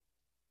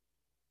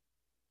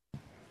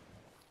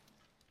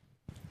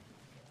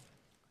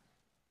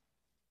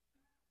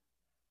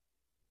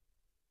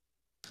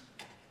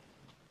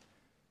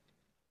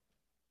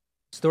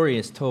story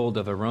is told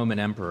of a Roman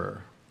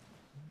emperor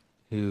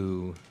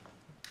who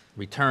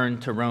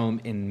returned to Rome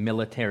in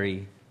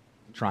military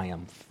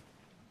triumph.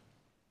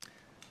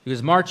 He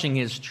was marching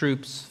his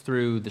troops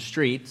through the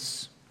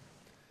streets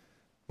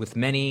with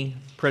many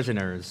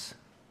prisoners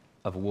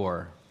of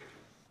war.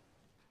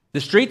 The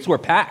streets were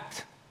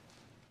packed,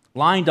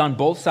 lined on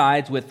both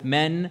sides with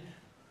men,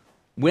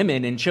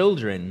 women, and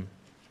children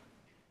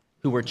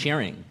who were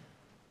cheering.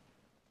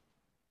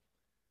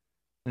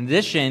 In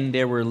addition,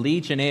 there were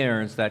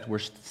legionnaires that were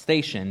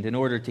stationed in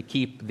order to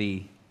keep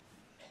the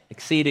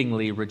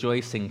exceedingly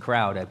rejoicing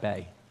crowd at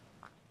bay.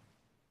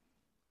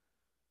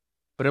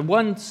 But at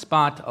one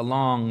spot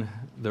along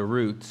the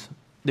route,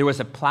 there was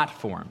a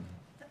platform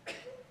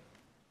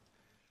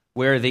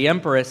where the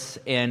empress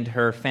and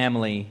her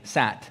family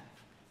sat,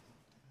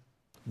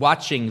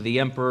 watching the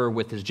emperor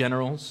with his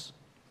generals,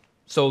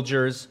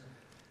 soldiers,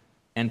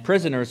 and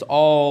prisoners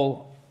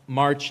all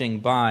marching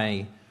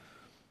by,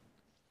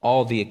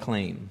 all the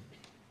acclaim.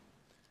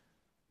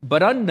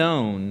 But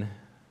unknown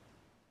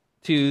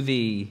to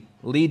the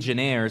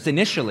legionnaires,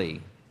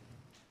 initially,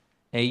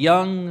 a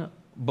young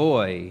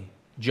boy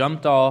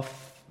jumped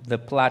off the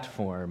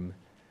platform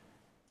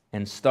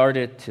and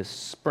started to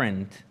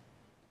sprint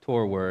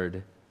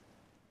toward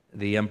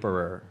the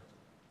emperor.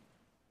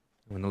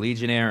 When the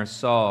legionnaires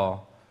saw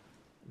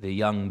the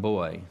young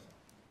boy,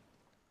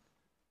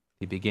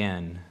 they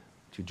began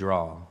to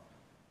draw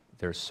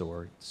their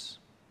swords.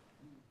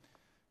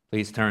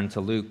 Please turn to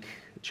Luke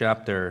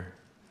chapter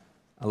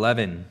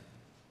 11.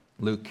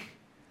 Luke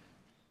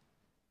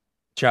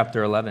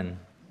chapter 11.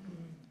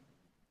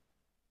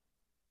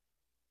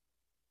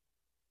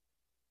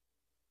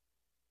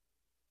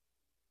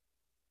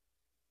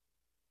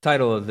 The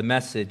title of the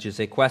message is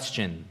a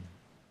question.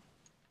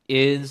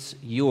 Is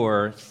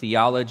your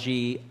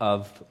theology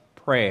of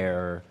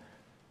prayer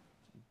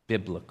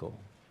biblical?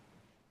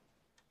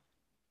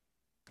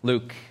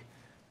 Luke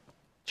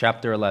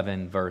chapter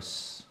 11,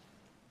 verse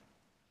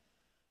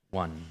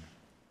 1.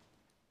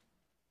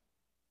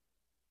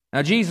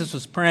 Now Jesus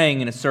was praying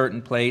in a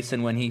certain place,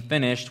 and when he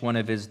finished, one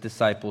of his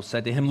disciples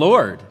said to him,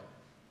 "Lord,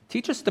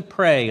 teach us to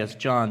pray as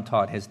John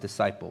taught his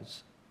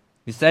disciples."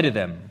 He said to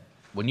them,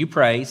 "When you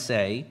pray,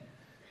 say,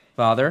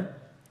 'Father,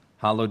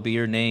 hallowed be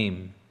your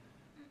name.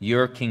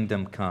 Your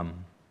kingdom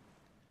come.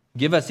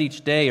 Give us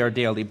each day our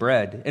daily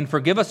bread, and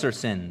forgive us our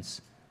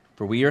sins,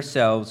 for we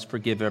ourselves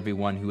forgive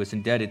everyone who is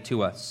indebted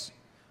to us.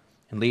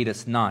 And lead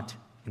us not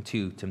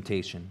into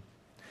temptation.'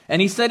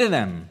 And he said to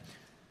them,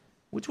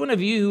 'Which one of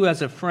you who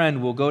has a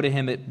friend will go to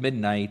him at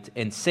midnight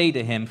and say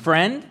to him,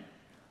 "Friend,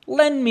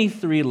 lend me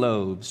 3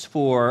 loaves,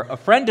 for a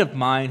friend of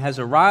mine has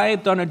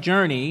arrived on a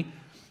journey,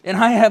 and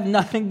I have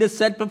nothing to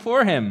set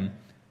before him"?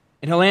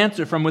 And he'll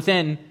answer from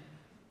within,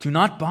 "Do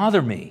not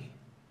bother me.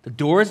 The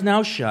door is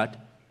now shut.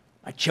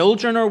 My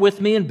children are with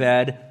me in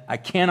bed. I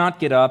cannot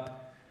get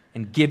up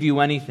and give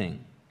you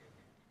anything."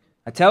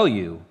 I tell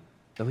you,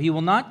 though he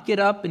will not get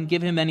up and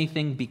give him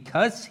anything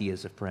because he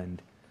is a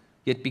friend,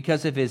 yet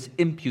because of his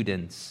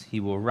impudence he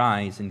will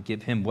rise and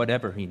give him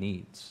whatever he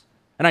needs.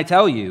 And I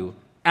tell you,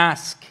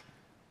 ask,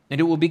 and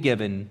it will be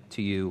given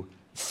to you.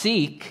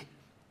 Seek,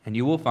 and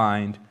you will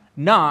find.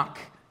 Knock,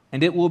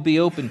 and it will be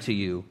open to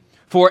you.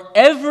 For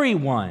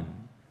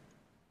everyone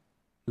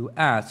who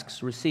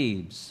asks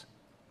receives,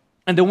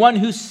 and the one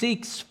who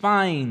seeks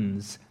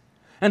finds,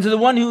 and to the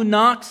one who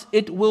knocks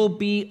it will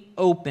be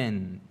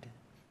opened.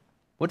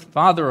 What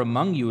father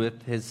among you,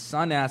 if his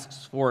son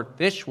asks for a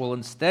fish, will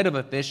instead of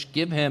a fish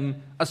give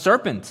him a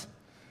serpent?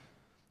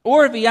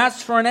 Or if he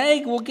asks for an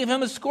egg, will give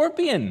him a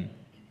scorpion?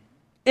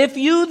 If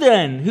you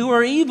then, who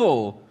are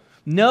evil,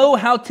 know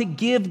how to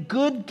give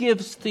good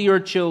gifts to your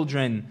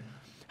children,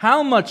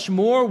 how much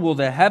more will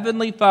the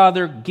Heavenly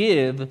Father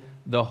give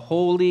the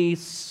Holy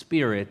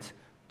Spirit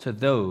to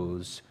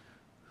those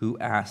who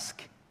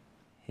ask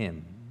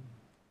him?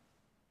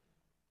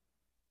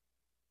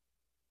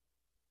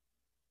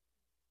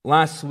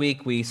 Last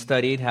week we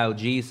studied how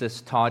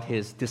Jesus taught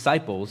his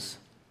disciples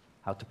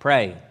how to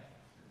pray.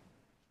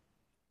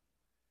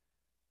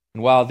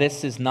 And while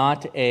this is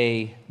not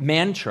a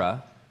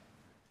mantra,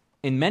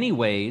 in many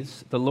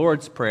ways the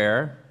Lord's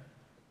Prayer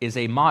is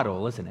a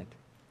model, isn't it?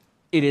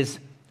 It is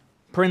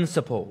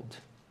principled.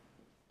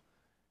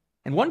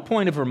 And one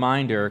point of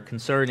reminder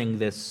concerning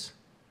this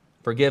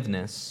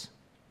forgiveness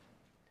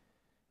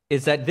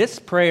is that this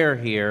prayer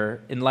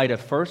here, in light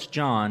of 1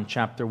 John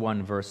chapter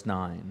 1, verse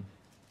 9,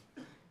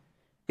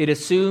 it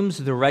assumes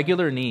the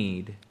regular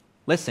need,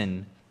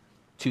 listen,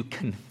 to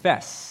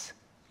confess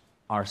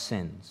our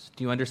sins.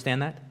 Do you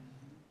understand that?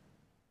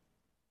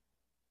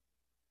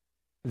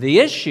 The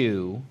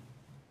issue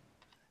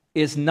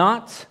is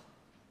not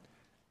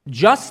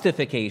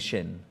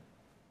justification,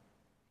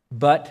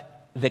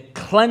 but the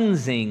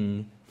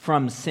cleansing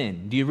from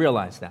sin. Do you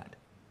realize that?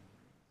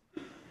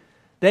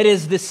 That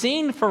is, the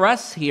scene for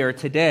us here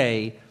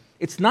today,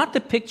 it's not the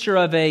picture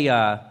of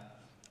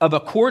a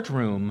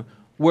courtroom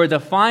where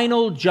the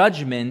final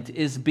judgment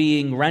is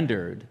being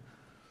rendered,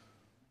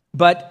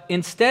 but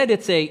instead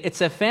it's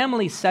a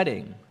family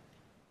setting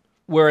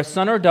where a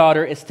son or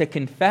daughter is to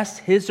confess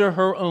his or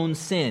her own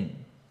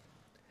sin,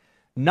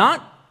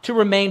 not to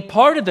remain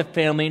part of the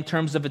family in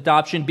terms of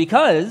adoption,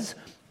 because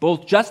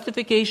both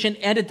justification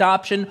and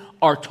adoption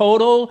are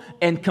total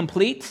and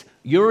complete.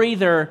 You're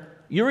either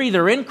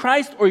in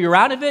Christ or you're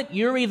out of it.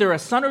 You're either a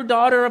son or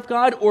daughter of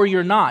God or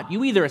you're not.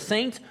 You either a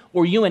saint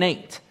or you an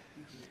ain't.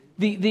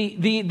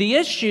 The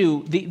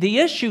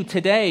issue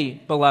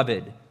today,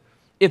 beloved,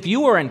 if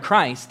you are in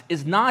Christ,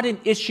 is not an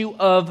issue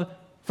of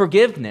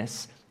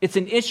forgiveness. It's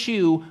an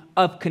issue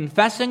of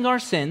confessing our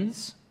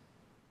sins,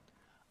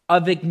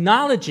 of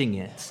acknowledging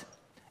it,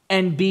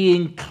 and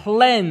being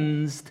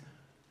cleansed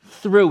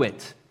through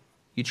it.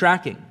 You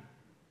tracking?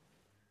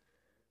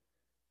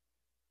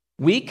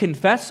 We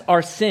confess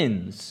our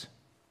sins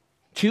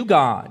to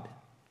God,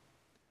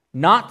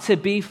 not to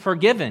be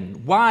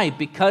forgiven. Why?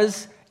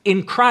 Because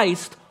in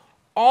Christ,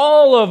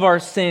 all of our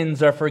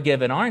sins are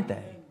forgiven, aren't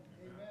they?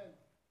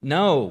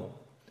 No.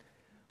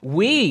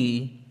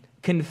 We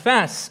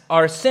confess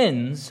our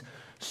sins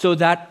so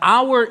that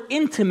our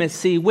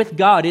intimacy with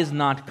God is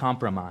not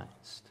compromised.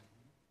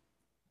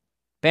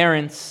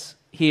 Parents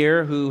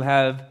here who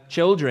have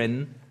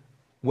children,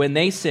 when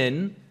they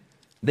sin,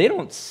 they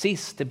don't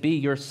cease to be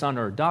your son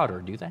or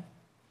daughter, do they?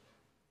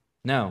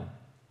 No.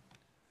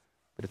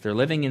 But if they're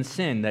living in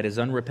sin that is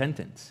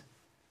unrepentant,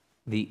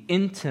 the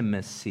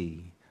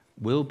intimacy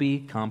will be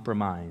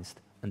compromised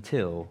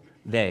until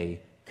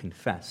they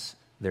confess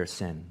their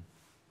sin.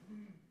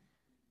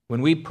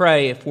 When we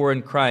pray, if we're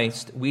in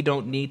Christ, we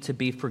don't need to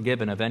be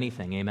forgiven of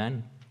anything.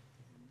 Amen?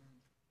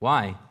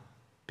 Why?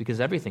 Because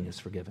everything is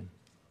forgiven,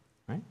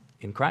 right?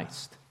 In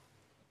Christ.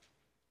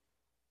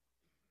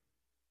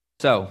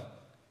 So,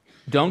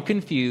 don't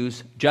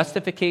confuse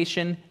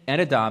justification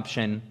and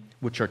adoption,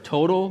 which are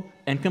total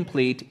and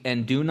complete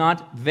and do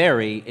not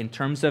vary in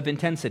terms of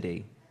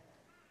intensity,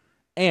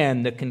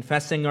 and the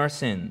confessing our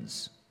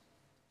sins.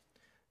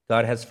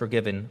 God has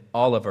forgiven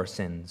all of our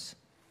sins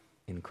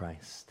in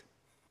Christ.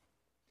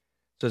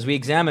 So as we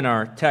examine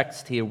our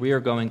text here, we are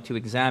going to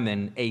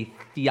examine a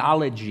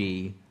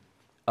theology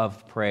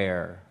of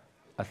prayer.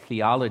 A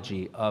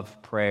theology of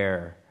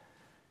prayer.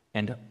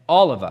 And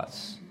all of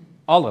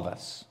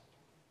us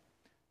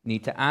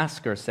need to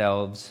ask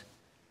ourselves,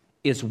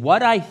 is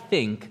what I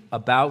think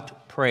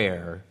about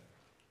prayer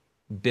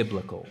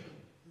biblical?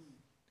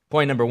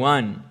 Point number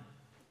one,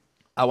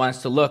 I want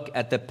us to look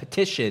at the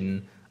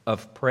petition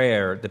of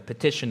prayer. The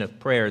petition of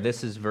prayer.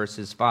 This is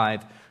verses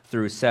 5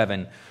 through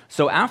 7.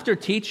 So after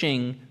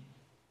teaching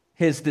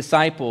his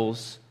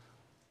disciples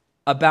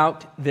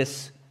about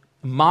this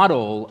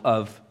model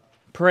of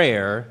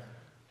prayer,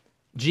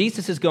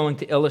 Jesus is going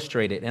to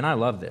illustrate it, and I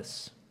love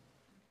this.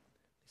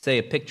 Say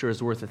a picture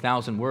is worth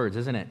 1,000 words,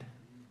 isn't it?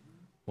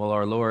 Well,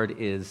 our Lord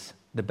is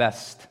the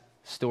best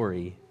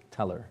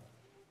storyteller.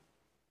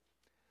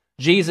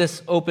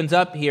 Jesus opens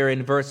up here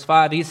in verse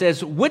 5. He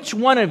says, which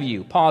one of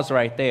you, pause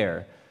right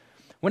there.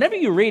 Whenever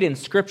you read in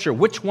Scripture,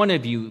 which one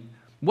of you,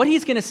 what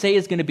he's going to say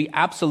is going to be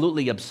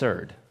absolutely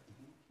absurd.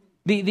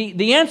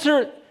 The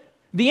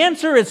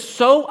answer is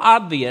so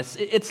obvious.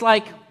 It's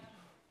like,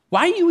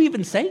 why are you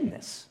even saying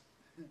this?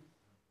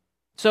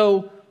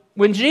 So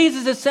when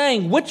Jesus is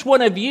saying, which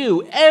one of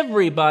you,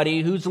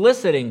 everybody who's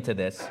listening to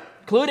this,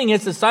 including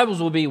his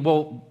disciples, will be,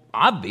 well,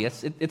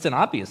 obvious. It's an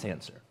obvious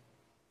answer.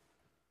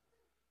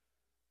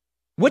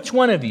 Which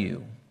one of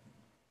you?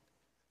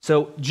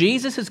 So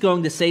Jesus is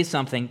going to say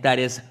something that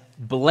is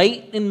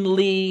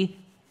blatantly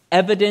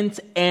evident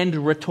and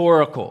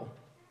rhetorical.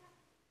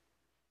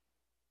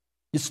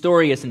 The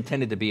story is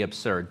intended to be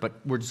absurd, but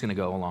we're just going to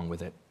go along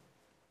with it.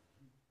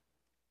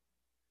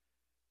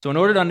 So in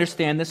order to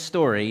understand this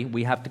story,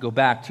 we have to go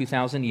back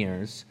 2,000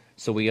 years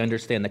so we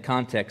understand the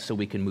context so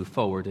we can move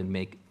forward and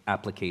make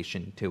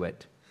application to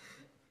it.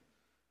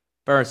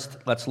 First,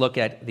 let's look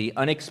at the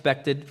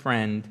unexpected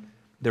friend,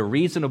 the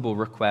reasonable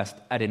request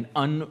at an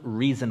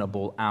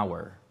unreasonable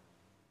hour,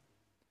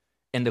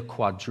 and the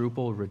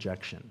quadruple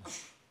rejection.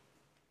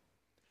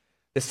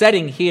 The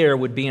setting here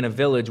would be in a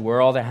village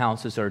where all the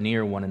houses are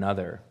near one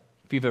another.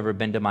 If you've ever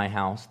been to my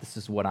house, this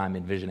is what I'm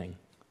envisioning.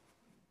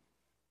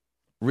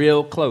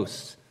 Real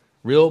close,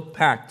 real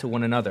packed to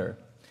one another.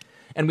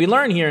 And we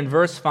learn here in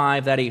verse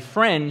 5 that a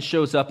friend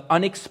shows up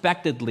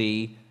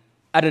unexpectedly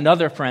at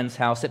another friend's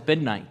house at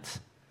midnight.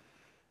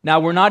 Now,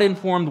 we're not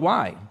informed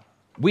why.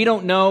 We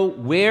don't know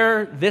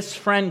where this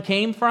friend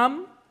came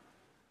from,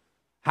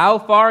 how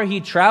far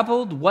he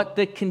traveled, what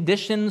the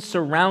conditions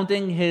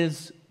surrounding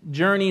his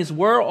journeys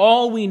were.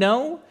 All we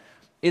know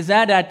is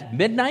that at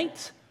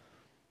midnight,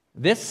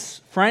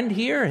 this friend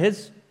here,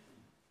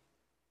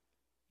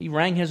 he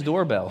rang his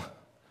doorbell.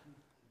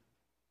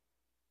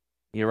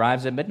 He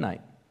arrives at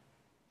midnight.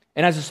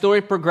 And as the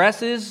story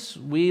progresses,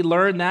 we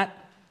learn that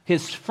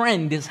his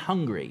friend is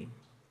hungry.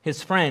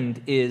 His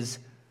friend is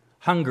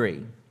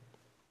hungry.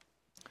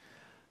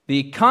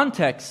 The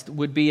context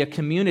would be a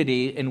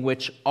community in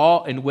which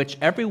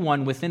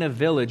everyone within a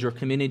village or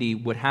community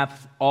would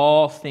have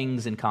all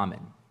things in common.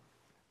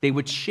 They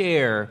would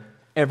share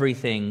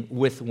everything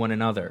with one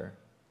another.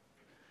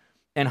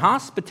 And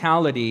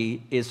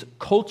hospitality is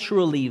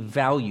culturally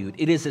valued.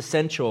 It is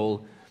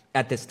essential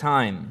at this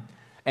time.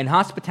 And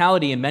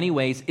hospitality, in many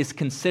ways, is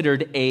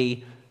considered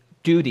a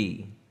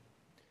duty.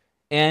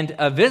 And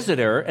a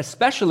visitor,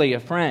 especially a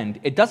friend,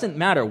 it doesn't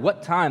matter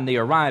what time they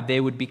arrive, they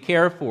would be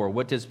cared for.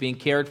 What does being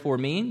cared for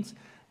means?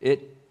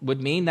 It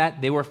would mean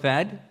that they were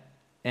fed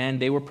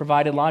and they were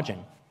provided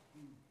lodging.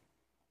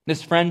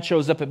 This friend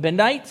shows up at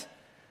midnight,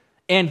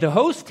 and the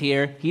host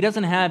here, he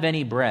doesn't have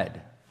any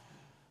bread.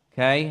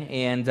 Okay,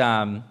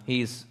 and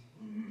he's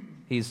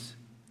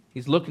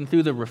looking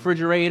through the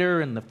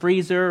refrigerator and the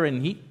freezer,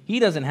 and he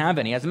doesn't have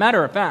any. As a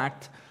matter of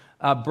fact,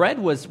 bread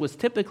was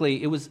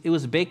typically it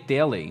was baked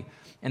daily,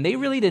 and they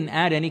really didn't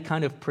add any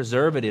kind of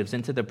preservatives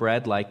into the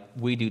bread like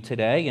we do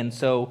today, and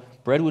so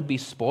bread would be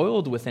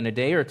spoiled within a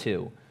day or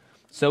two.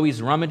 So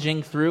he's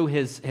rummaging through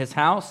his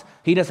house.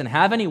 He doesn't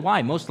have any.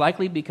 Why? Most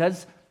likely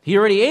because he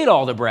already ate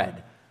all the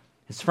bread.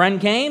 His friend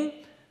came,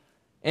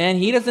 and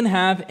he doesn't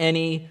have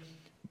any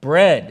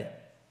bread.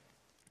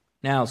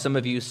 Now, some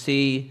of you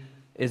see,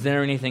 is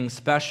there anything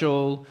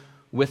special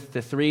with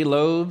the 3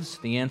 loaves?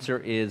 The answer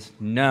is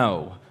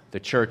no. The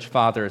church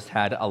fathers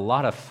had a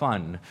lot of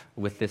fun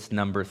with this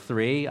number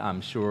 3.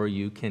 I'm sure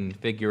you can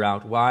figure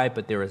out why,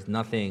 but there is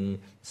nothing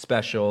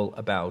special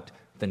about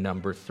the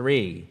number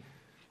 3.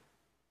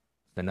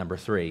 The number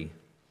 3,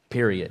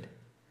 period.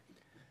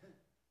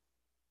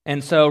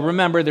 And so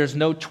remember, there's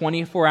no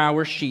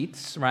 24-hour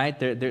sheets, right?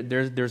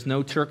 There's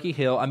no Turkey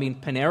Hill. I mean,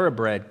 Panera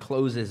Bread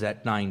closes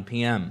at 9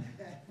 p.m.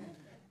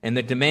 And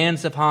the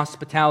demands of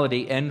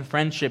hospitality and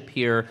friendship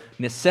here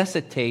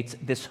necessitates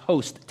this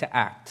host to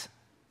act.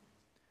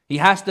 He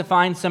has to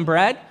find some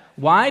bread.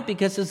 Why?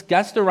 Because his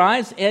guest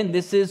arrives, and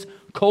this is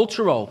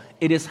cultural.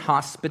 It is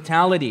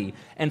hospitality.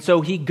 And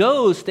so he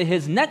goes to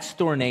his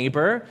next-door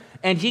neighbor,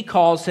 and he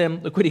calls him,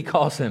 look what he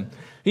calls him.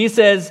 He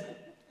says,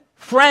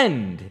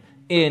 friend,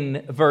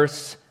 in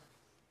verse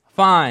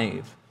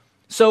 5.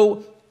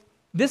 So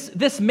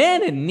this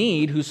man in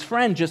need, whose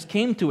friend just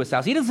came to his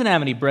house, he doesn't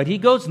have any bread. He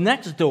goes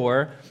next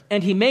door,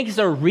 and he makes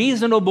a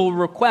reasonable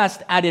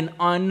request at an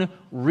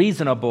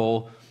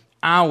unreasonable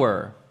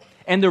hour.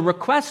 And the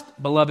request,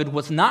 beloved,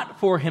 was not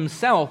for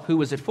himself. Who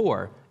was it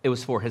for? It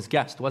was for his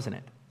guest, wasn't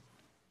it?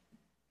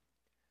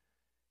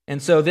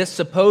 And so this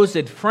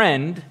supposed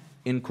friend,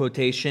 in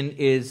quotation,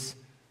 is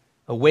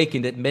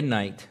awakened at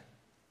midnight.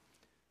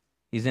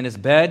 He's in his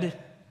bed.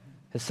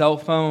 His cell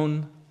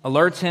phone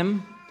alerts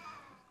him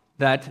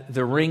that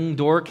the Ring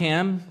door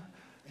cam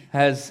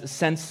has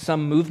sensed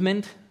some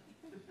movement.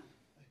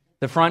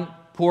 The front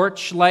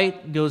porch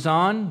light goes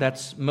on.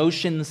 That's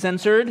motion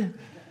censored.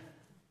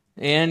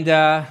 And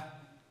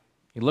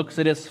he looks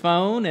at his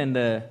phone and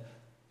the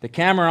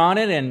camera on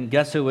it, and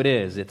guess who it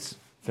is? It's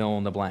fill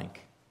in the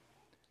blank.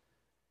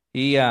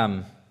 He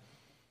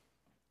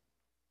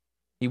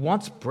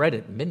wants bread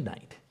at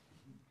midnight.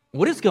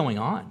 What is going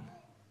on?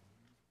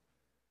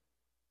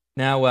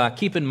 Now,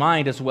 keep in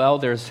mind as well,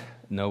 there's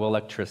no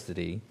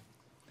electricity.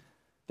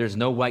 There's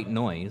no white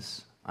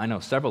noise. I know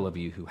several of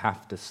you who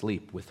have to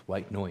sleep with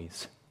white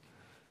noise.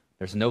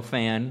 There's no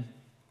fan.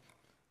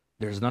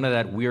 There's none of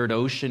that weird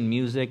ocean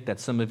music that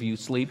some of you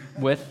sleep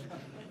with.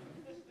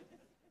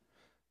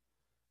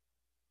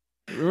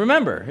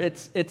 Remember,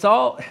 it's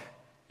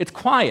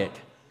quiet.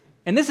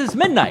 And this is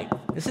midnight.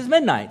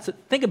 So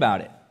think about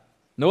it.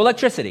 No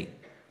electricity,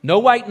 no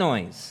white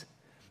noise.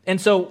 And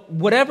so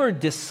whatever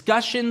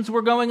discussions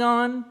were going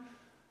on,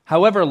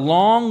 however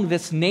long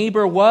this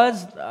neighbor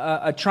was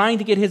trying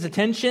to get his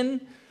attention,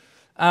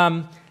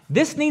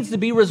 this needs to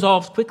be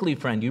resolved quickly,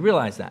 friend. You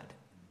realize that.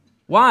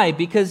 Why?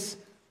 Because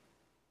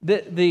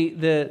this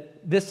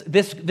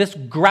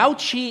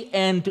grouchy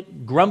and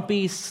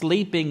grumpy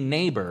sleeping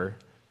neighbor,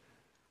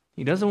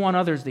 he doesn't want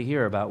others to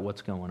hear about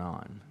what's going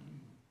on.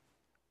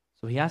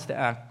 So he has to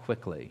act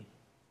quickly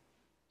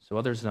so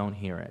others don't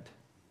hear it.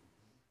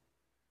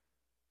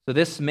 So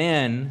this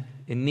man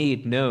in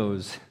need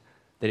knows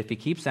that if he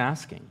keeps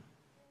asking,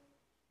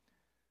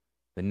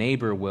 the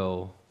neighbor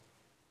will,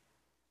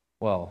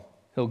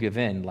 he'll give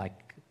in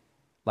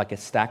like a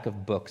stack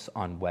of books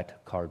on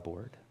wet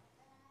cardboard.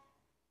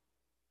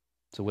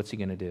 So what's he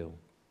going to do?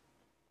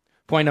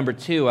 Point number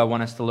 2, I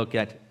want us to look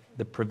at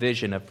the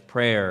provision of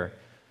prayer.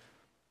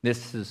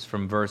 This is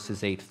from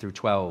verses 8 through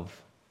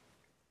 12.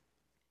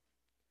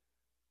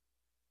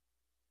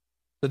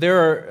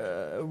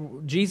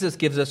 So Jesus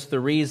gives us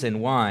the reason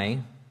why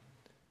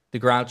the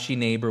grouchy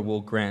neighbor will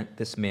grant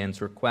this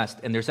man's request.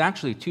 And there's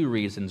actually 2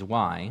 reasons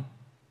why.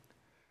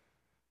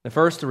 The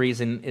first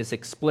reason is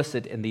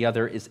explicit and the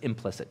other is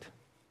implicit.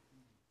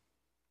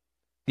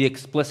 The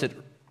explicit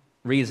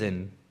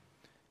reason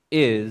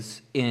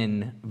is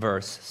in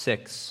verse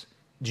 6.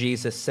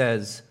 Jesus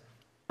says,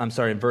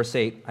 in verse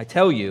 8, I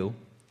tell you,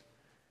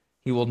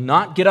 he will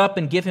not get up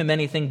and give him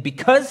anything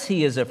because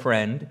he is a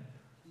friend,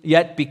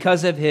 yet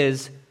because of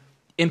his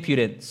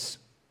impudence.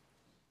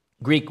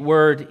 Greek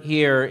word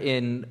here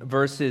in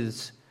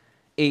verses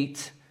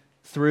 8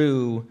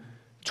 through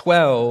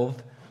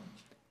 12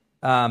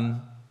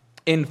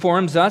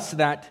 informs us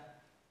that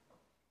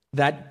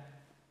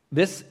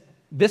this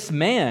this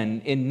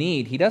man in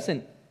need, he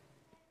doesn't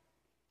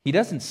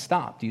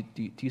stop. Do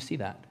you see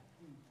that?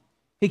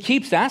 He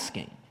keeps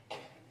asking.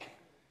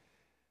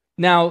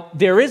 Now,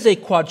 there is a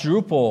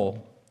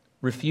quadruple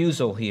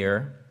refusal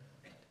here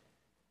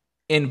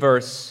in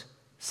verse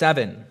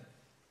 7.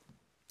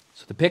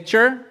 So the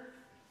picture,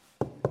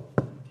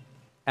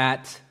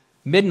 at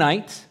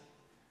midnight,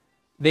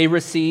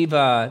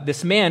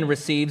 this man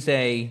receives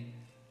a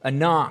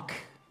knock.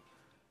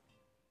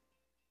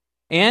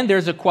 And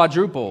there's a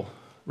quadruple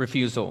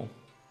refusal.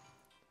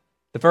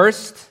 The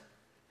first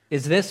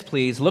is this,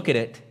 please. Look at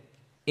it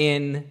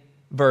in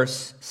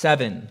verse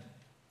 7.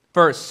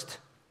 First,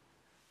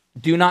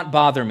 do not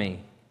bother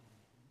me.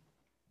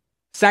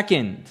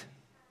 Second,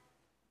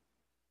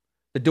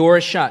 the door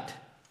is shut.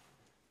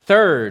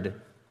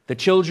 Third, the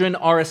children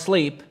are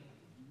asleep.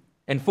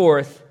 And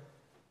fourth,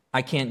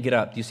 I can't get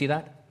up. Do you see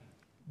that?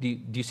 Do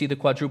you see the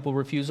quadruple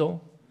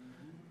refusal?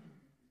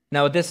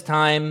 Now, at this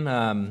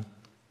time,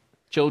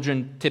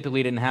 children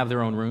typically didn't have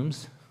their own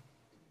rooms.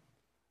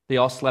 They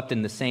all slept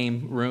in the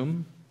same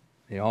room.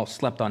 They all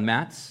slept on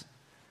mats.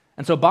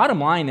 And so bottom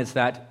line is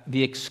that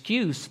the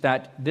excuse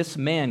that this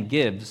man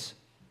gives,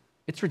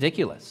 it's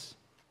ridiculous.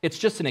 It's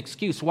just an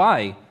excuse.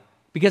 Why?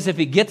 Because if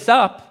he gets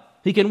up,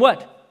 he can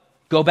what?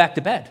 Go back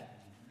to bed.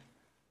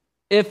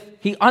 If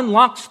he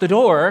unlocks the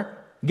door,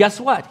 guess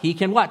what? He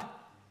can what?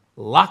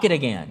 Lock it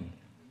again.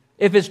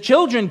 If his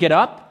children get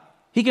up,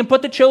 he can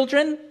put the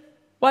children,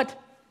 what?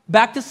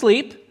 Back to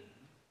sleep.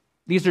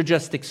 These are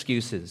just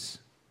excuses.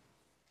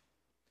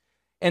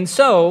 And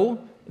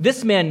so,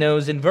 this man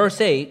knows in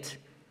verse 8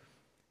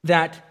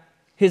 that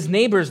his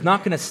neighbor's not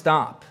going to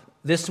stop.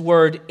 This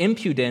word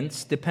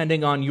impudence,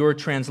 depending on your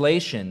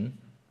translation,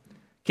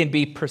 can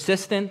be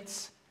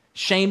persistence,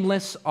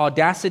 shameless,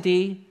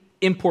 audacity,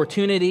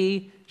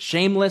 importunity,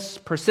 shameless,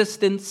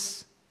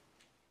 persistence,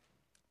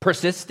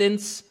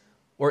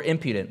 or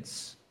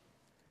impudence.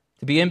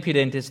 To be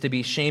impudent is to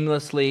be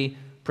shamelessly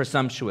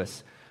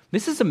presumptuous.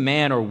 This is a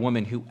man or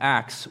woman who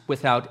acts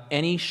without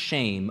any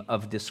shame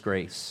of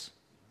disgrace.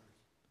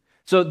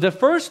 So the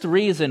first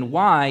reason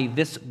why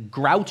this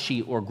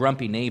grouchy or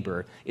grumpy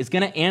neighbor is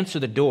going to answer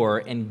the door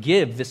and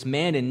give this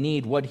man in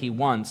need what he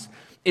wants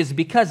is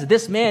because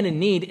this man in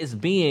need is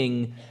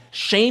being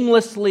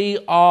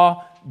shamelessly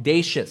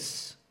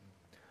audacious.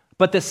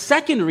 But the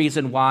second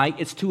reason why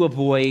is to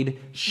avoid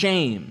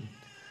shame.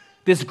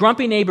 This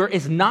grumpy neighbor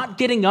is not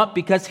getting up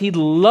because he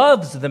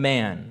loves the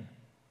man.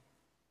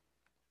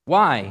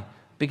 Why?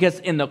 Because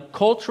in the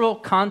cultural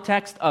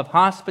context of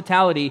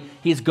hospitality,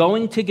 he's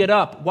going to get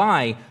up.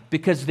 Why?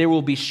 Because there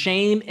will be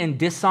shame and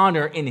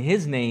dishonor in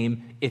his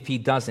name if he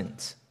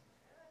doesn't.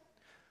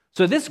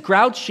 So this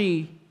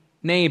grouchy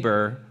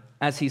neighbor,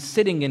 as he's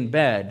sitting in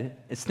bed,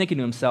 is thinking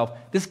to himself,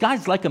 this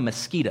guy's like a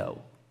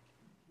mosquito.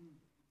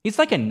 He's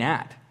like a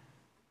gnat.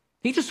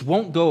 He just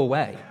won't go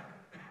away.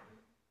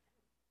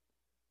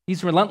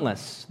 He's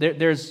relentless.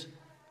 There's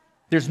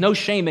no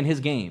shame in his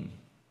game.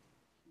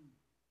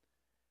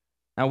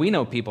 Now, we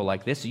know people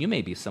like this. You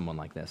may be someone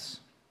like this.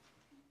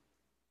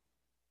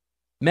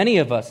 Many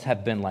of us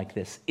have been like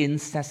this,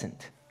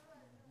 incessant,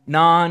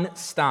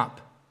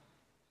 non-stop.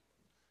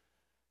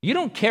 You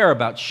don't care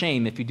about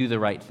shame if you do the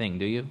right thing,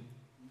 do you?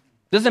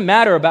 Doesn't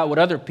matter about what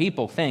other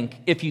people think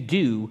if you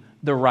do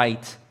the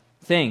right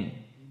thing.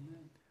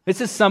 This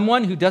is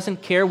someone who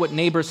doesn't care what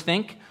neighbors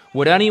think,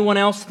 what anyone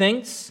else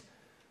thinks.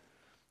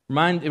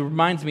 It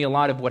reminds me a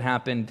lot of what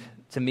happened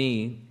to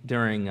me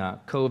during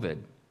COVID.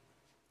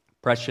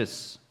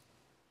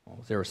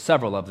 There were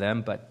several of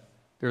them, but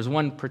there's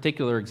one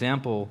particular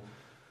example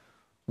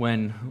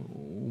when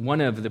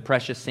one of the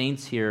precious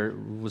saints here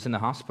was in the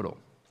hospital.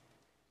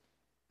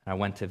 I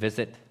went to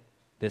visit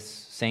this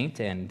saint,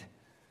 and,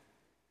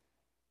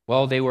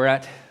 well, they were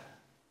at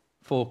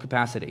full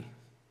capacity.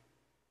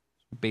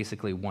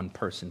 Basically one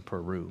person per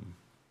room.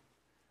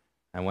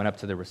 I went up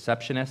to the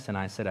receptionist, and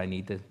I said,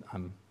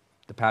 I'm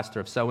the pastor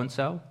of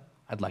so-and-so.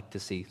 I'd like to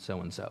see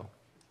so-and-so.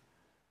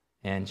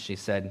 And she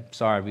said,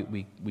 sorry,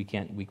 we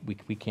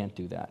can't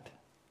do that.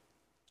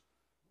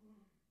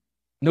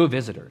 No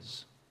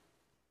visitors.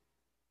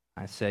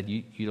 I said,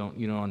 you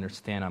don't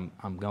understand.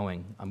 I'm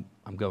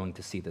going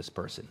to see this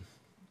person.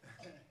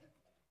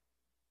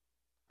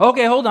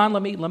 Okay, hold on.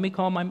 Let me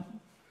call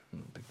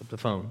pick up the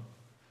phone.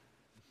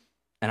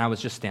 And I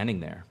was just standing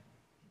there.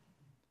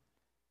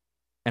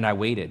 And I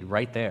waited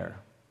right there.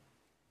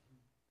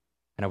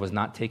 And I was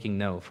not taking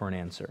no for an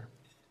answer.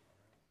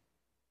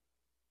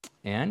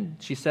 And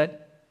she said,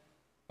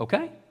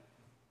 okay,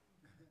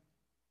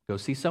 go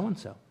see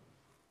so-and-so.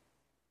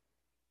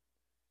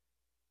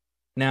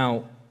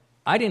 Now,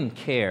 I didn't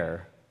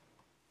care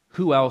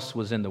who else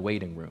was in the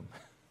waiting room.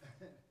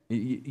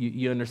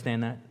 You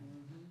understand that?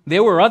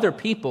 There were other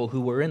people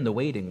who were in the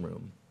waiting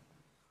room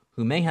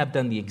who may have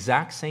done the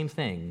exact same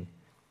thing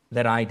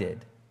that I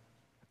did.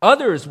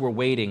 Others were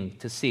waiting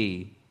to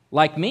see,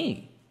 like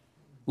me,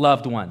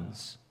 loved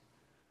ones.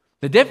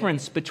 The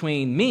difference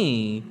between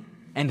me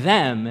and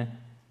them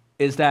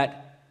is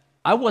that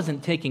I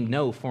wasn't taking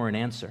no for an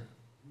answer.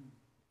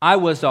 I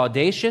was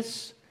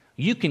audacious.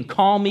 You can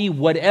call me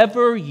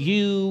whatever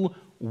you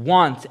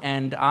want,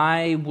 and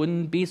I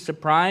wouldn't be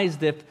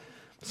surprised if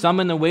some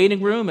in the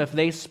waiting room, if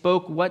they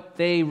spoke what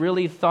they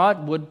really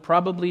thought, would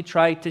probably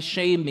try to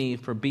shame me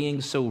for being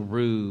so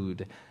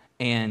rude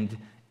and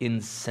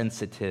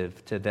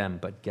insensitive to them.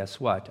 But guess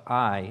what?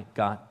 I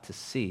got to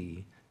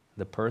see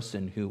the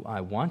person who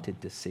I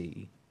wanted to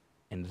see,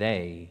 and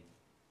they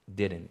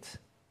didn't.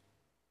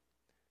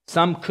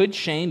 Some could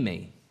shame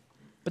me,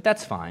 but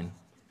that's fine.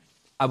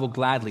 I will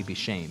gladly be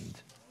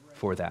shamed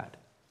for that.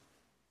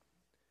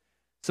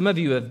 Some of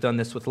you have done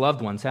this with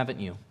loved ones, haven't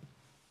you?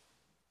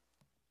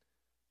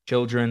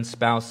 Children,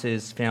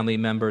 spouses, family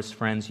members,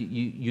 friends.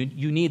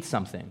 You need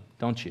something,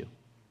 don't you?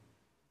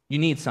 You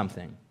need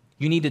something.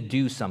 You need to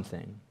do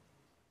something.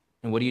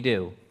 And what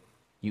do?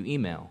 You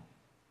email.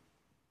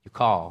 You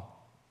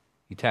call.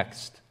 You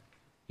text.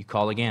 You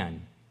call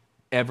again.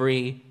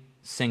 Every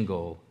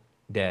single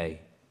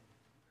day.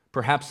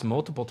 Perhaps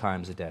multiple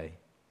times a day.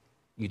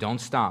 You don't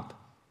stop.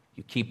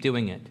 You keep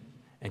doing it.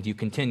 And you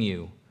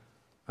continue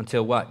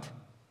until what?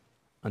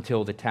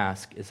 Until the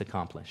task is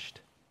accomplished.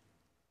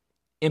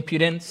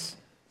 Impudence,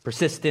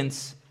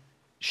 persistence,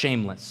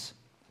 shameless.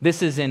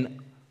 This is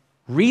an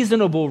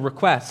reasonable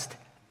request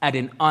at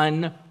an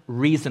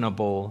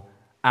unreasonable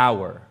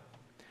hour.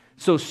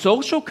 So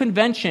social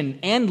convention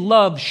and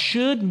love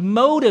should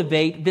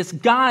motivate this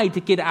guy to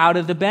get out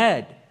of the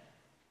bed.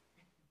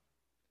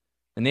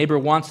 The neighbor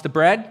wants the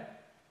bread,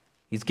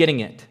 he's getting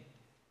it.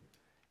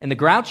 And the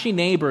grouchy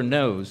neighbor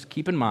knows,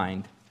 keep in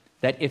mind,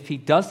 that if he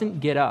doesn't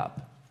get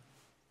up,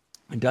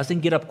 and doesn't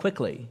get up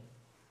quickly,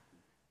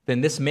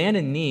 then this man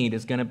in need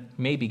is going to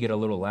maybe get a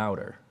little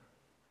louder.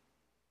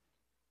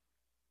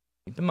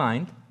 Keep in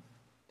mind,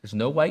 there's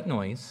no white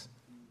noise,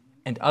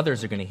 and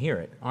others are going to hear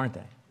it, aren't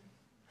they?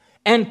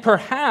 And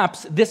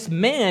perhaps this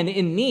man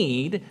in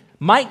need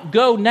might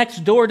go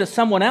next door to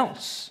someone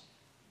else.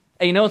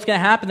 And you know what's going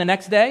to happen the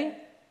next day?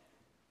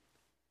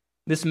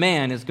 This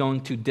man is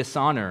going to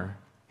dishonor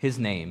his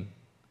name,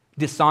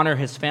 dishonor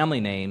his family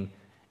name,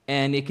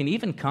 and it can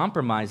even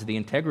compromise the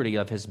integrity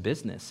of his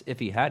business if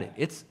he had it.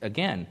 It's,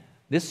 again,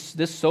 this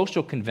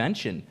social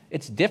convention,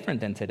 it's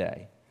different than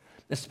today,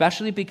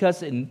 especially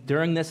because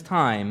during this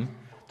time,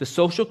 the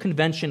social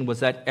convention was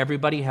that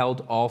everybody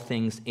held all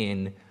things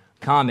in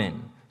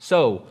common.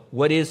 So,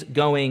 what is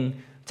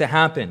going to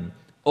happen?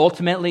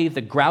 Ultimately,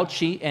 the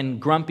grouchy and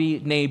grumpy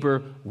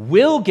neighbor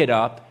will get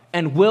up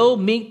and will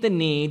meet the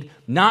need,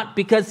 not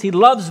because he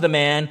loves the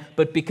man,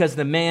 but because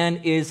the man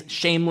is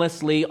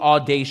shamelessly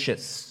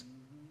audacious.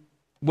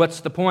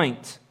 What's the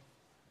point?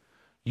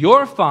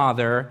 Your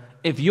Father,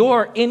 if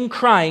you're in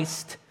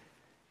Christ,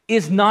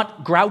 is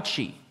not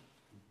grouchy.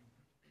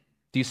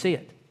 Do you see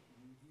it?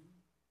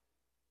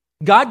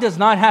 God does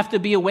not have to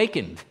be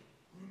awakened.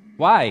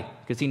 Why?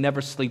 Because he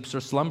never sleeps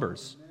or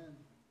slumbers.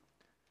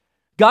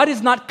 God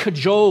is not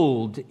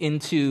cajoled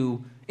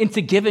into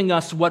giving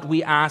us what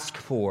we ask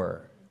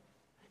for.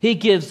 He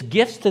gives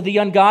gifts to the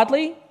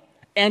ungodly,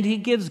 and he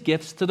gives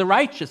gifts to the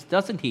righteous,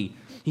 doesn't he?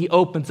 He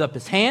opens up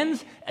his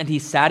hands, and he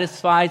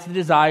satisfies the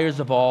desires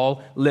of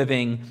all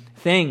living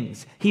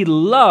things. He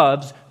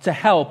loves to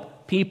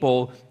help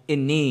people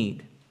in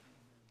need.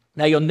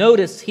 Now you'll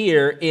notice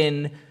here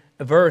in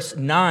verse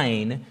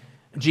 9,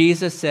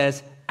 Jesus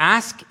says,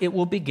 "Ask, it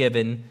will be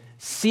given.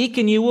 Seek,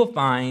 and you will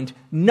find.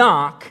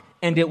 Knock,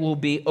 and it will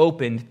be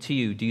opened to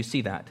you." Do you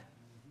see that?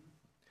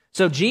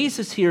 So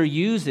Jesus here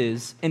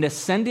uses an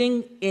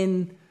ascending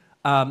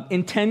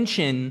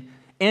intention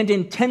and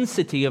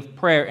intensity of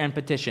prayer and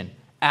petition.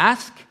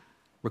 Ask,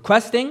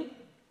 requesting.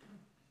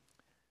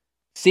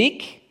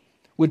 Seek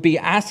would be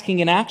asking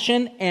in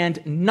action,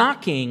 and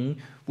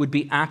knocking would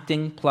be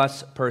acting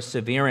plus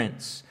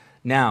perseverance.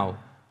 Now,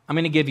 I'm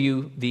going to give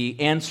you the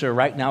answer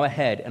right now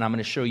ahead, and I'm going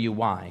to show you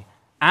why.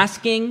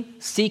 Asking,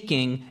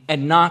 seeking,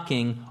 and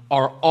knocking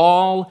are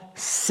all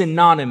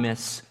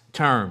synonymous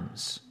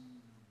terms.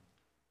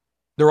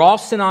 They're all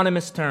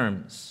synonymous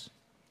terms.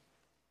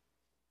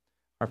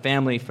 Our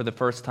family, for the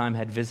first time,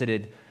 had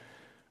visited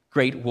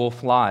Great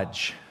Wolf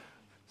Lodge.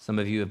 Some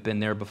of you have been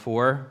there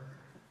before.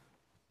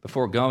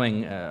 Before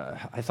going,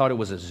 I thought it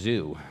was a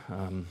zoo.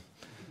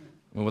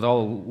 With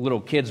all the little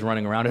kids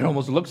running around, it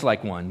almost looks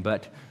like one.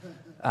 But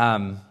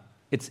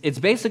it's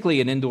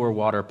basically an indoor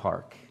water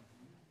park.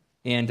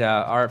 And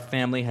our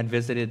family had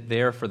visited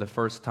there for the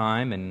first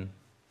time, and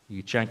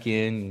you check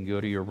in, you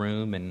go to your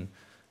room, and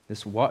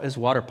this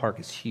water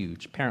park is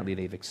huge. Apparently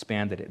they've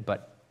expanded it,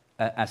 but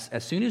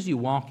as soon as you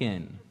walk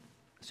in,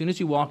 as soon as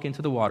you walk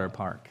into the water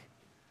park,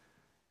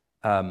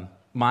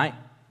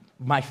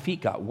 my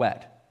feet got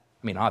wet.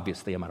 I mean,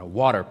 obviously I'm at a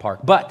water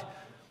park, but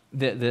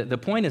the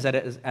point is that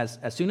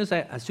as soon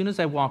as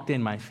I walked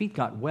in, my feet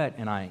got wet,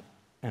 and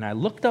I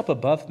looked up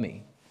above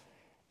me,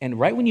 and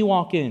right when you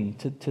walk in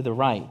to the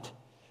right,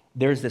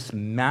 there's this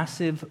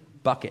massive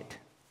bucket.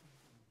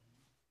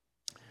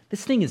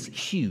 This thing is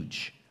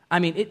huge. I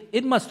mean,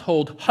 it must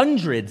hold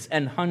hundreds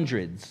and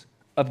hundreds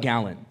of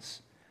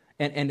gallons.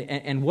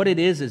 And what it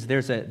is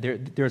there's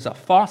a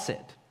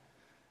faucet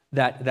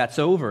that's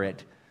over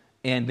it,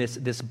 And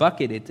this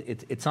bucket,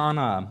 it's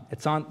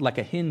on like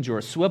a hinge or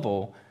a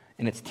swivel,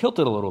 and it's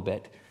tilted a little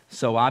bit.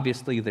 So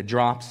obviously the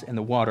drops and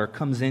the water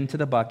comes into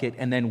the bucket,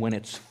 and then when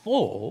it's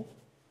full,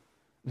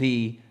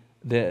 the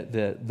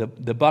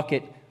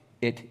bucket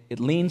it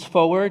leans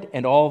forward,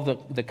 and all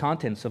the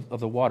contents of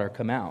the water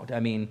come out. I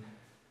mean,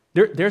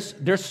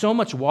 there's so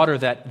much water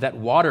that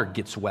water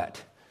gets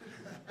wet.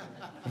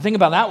 Think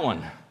about that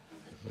one.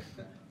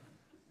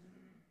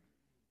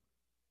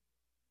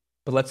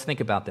 But let's think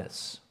about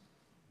this.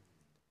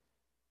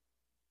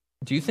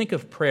 Do you think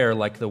of prayer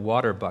like the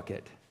water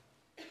bucket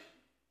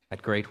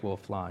at Great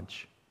Wolf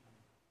Lodge?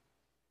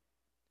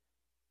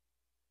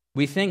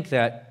 We think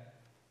that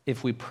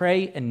if we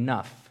pray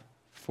enough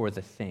for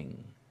the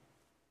thing,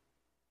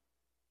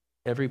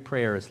 every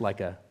prayer is like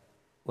a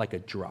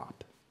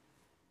drop.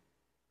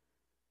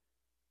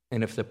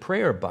 And if the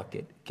prayer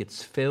bucket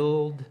gets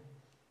filled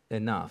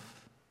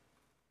enough,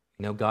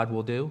 you know what God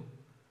will do?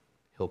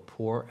 He'll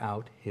pour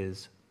out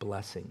his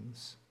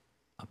blessings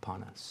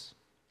upon us.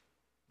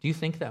 Do you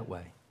think that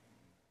way?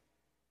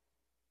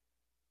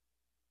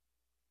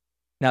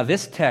 Now,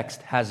 this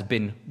text has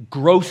been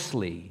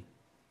grossly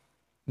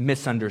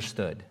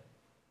misunderstood.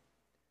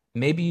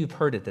 Maybe you've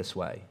heard it this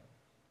way.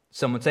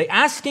 Some would say,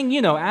 asking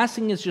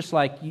is just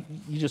like,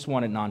 you just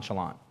want it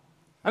nonchalant.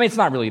 I mean, it's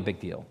not really a big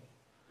deal.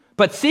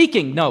 But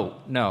seeking, no,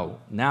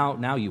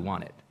 now you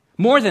want it.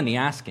 More than the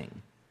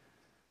asking.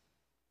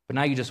 But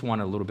now you just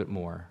want it a little bit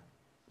more.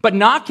 But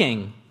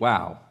knocking,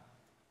 wow,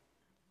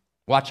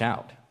 watch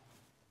out.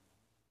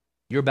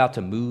 You're about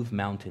to move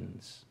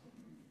mountains.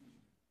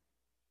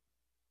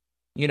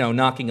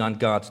 Knocking on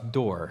God's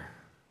door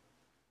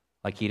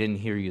like he didn't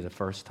hear you the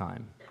first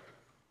time,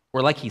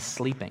 or like he's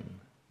sleeping.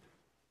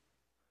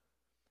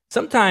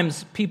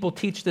 Sometimes people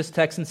teach this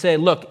text and say,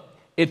 look,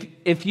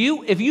 if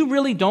you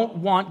really don't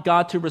want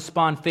God to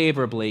respond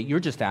favorably, you're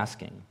just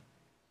asking.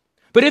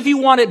 But if you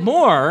want it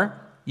more,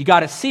 you got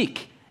to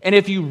seek. And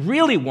if you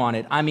really want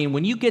it,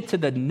 when you get to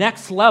the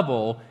next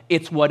level,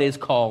 it's what is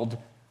called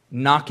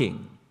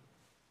knocking.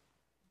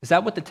 Is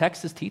that what the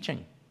text is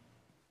teaching?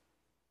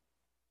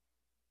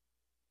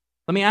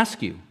 Let me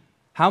ask you,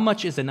 how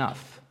much is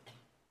enough?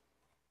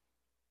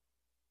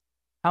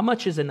 How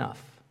much is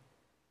enough?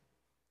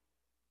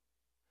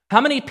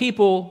 How many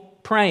people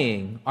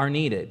praying are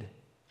needed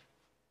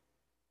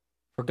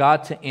for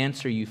God to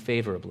answer you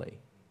favorably?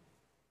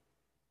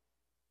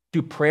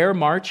 Do prayer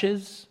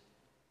marches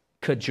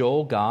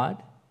cajole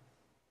God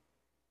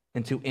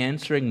into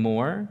answering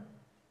more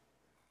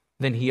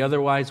than he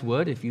otherwise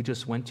would if you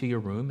just went to your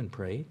room and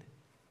prayed?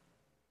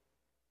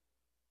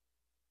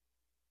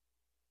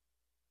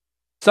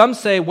 Some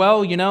say,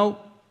 well, you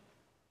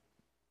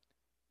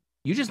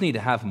just need to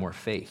have more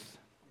faith.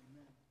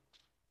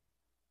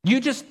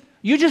 You just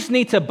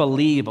need to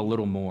believe a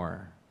little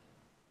more.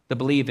 The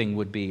believing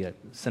would be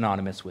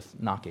synonymous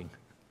with knocking.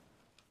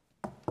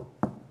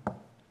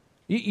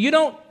 You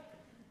don't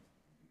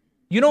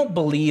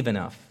believe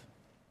enough.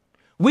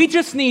 We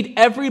just need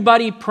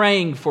everybody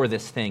praying for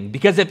this thing,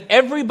 because if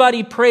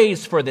everybody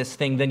prays for this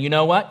thing, then you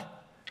know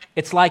what?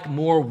 It's like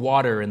more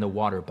water in the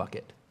water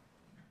bucket.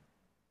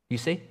 You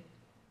see?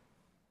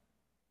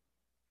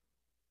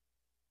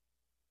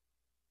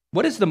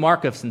 What is the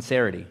mark of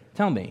sincerity?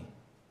 Tell me.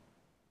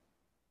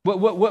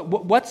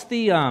 What's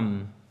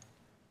the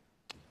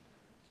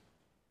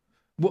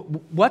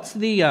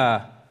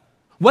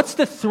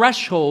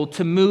threshold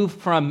to move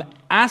from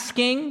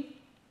asking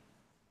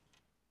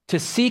to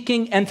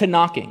seeking and to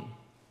knocking?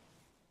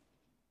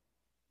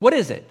 What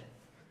is it?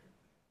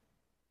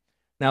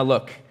 Now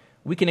look,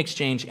 we can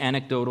exchange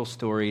anecdotal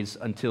stories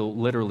until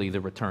literally the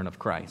return of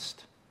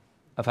Christ,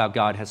 of how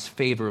God has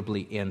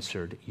favorably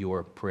answered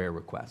your prayer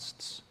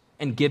requests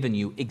and given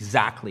you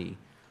exactly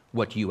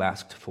what you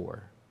asked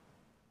for.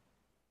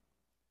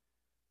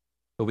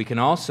 But we can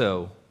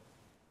also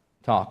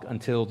talk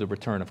until the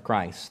return of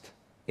Christ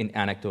in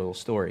anecdotal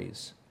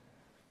stories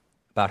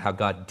about how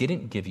God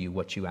didn't give you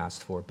what you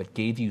asked for, but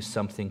gave you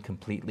something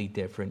completely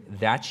different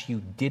that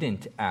you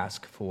didn't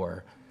ask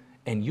for,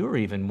 and you're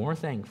even more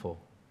thankful.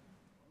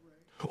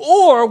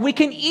 Or we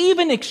can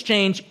even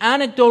exchange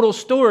anecdotal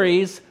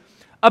stories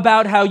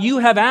about how you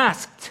have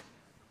asked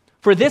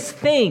for this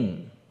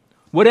thing,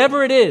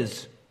 whatever it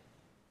is,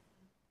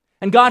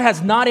 and God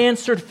has not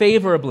answered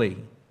favorably.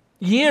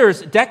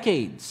 Years,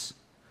 decades.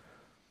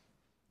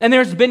 And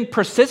there's been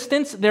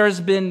persistence, there has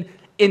been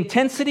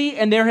intensity,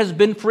 and there has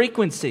been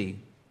frequency.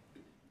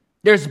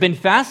 There's been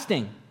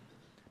fasting.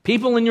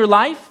 People in your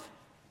life,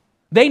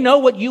 they know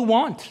what you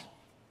want.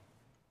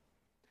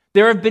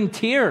 There have been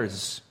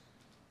tears.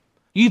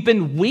 You've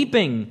been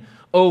weeping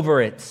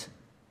over it.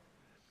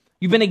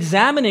 You've been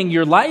examining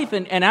your life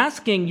and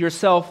asking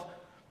yourself,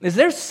 is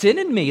there sin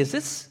in me? Is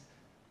this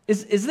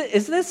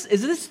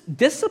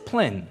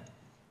discipline?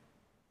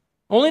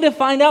 Only to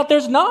find out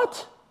there's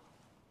not.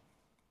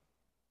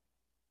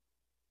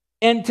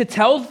 And to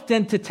tell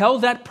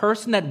that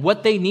person that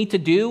what they need to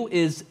do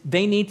is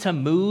they need to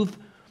move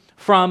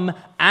from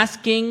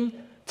asking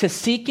to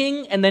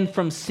seeking, and then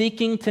from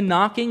seeking to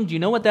knocking. Do you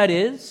know what that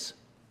is?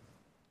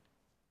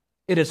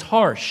 It is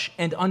harsh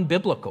and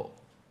unbiblical.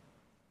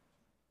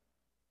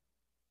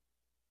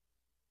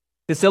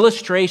 This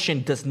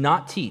illustration does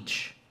not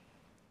teach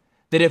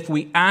that if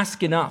we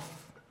ask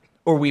enough,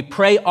 or we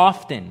pray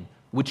often,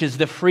 which is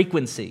the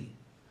frequency,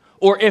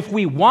 or if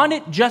we want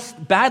it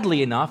just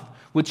badly enough,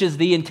 which is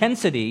the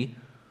intensity,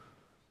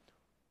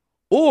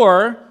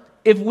 or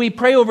if we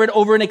pray over it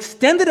over an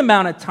extended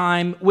amount of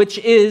time, which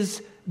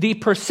is the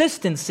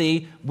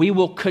persistency, we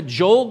will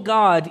cajole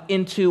God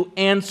into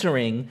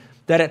answering,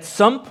 that at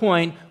some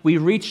point we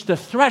reach the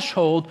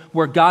threshold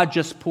where God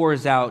just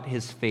pours out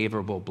his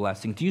favorable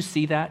blessing. Do you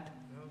see that?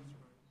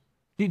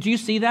 Do you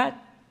see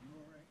that?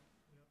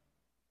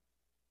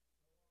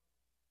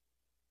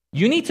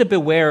 You need to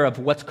beware of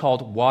what's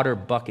called water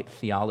bucket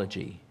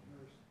theology.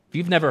 If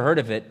you've never heard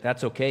of it,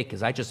 that's okay,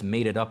 because I just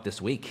made it up this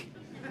week.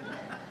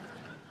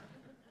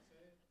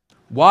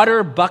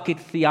 Water bucket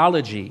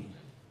theology.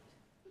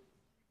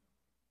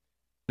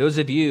 Those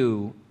of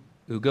you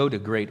who go to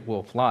Great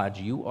Wolf Lodge,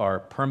 you are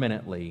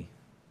permanently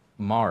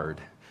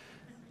marred.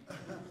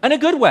 In a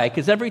good way,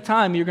 because every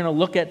time you're going to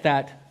look at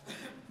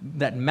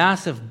that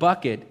massive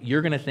bucket,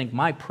 you're going to think,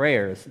 my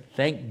prayers,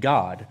 thank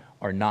God,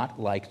 are not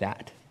like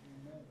that.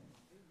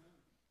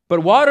 But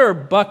water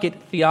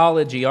bucket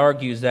theology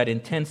argues that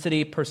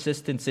intensity,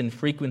 persistence, and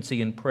frequency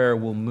in prayer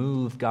will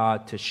move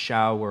God to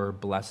shower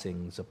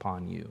blessings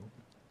upon you.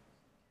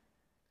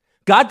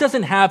 God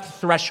doesn't have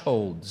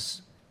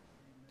thresholds.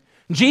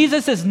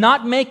 Jesus is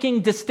not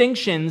making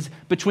distinctions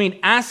between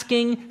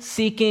asking,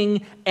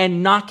 seeking,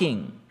 and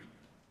knocking.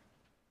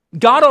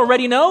 God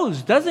already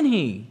knows, doesn't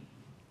he?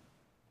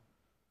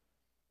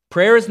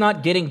 Prayer is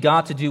not getting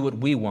God to do what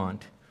we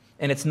want,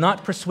 and it's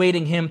not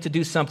persuading him to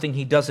do something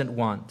he doesn't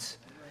want.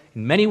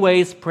 In many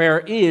ways, prayer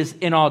is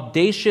an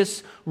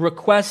audacious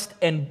request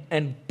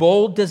and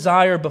bold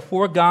desire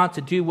before God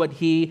to do what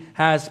he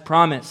has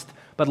promised.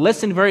 But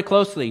listen very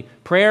closely.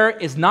 Prayer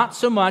is not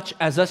so much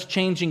as us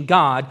changing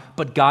God,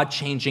 but God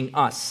changing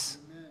us.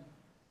 Amen.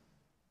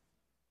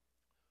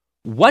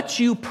 What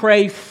you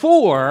pray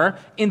for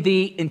in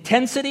the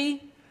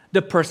intensity,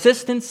 the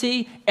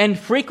persistency, and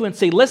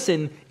frequency,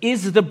 listen,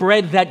 is the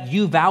bread that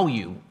you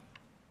value.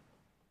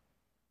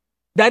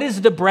 That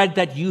is the bread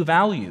that you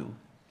value.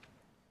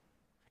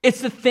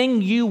 It's the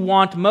thing you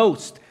want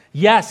most.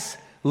 Yes,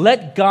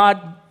 let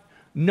God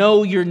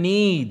know your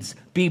needs.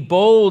 Be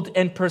bold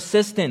and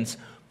persistent.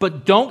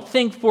 But don't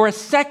think for a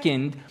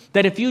second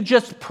that if you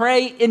just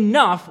pray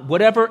enough,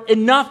 whatever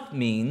enough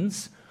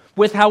means,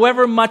 with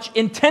however much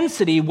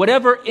intensity,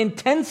 whatever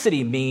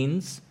intensity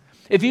means,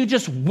 if you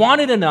just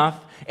want it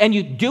enough and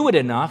you do it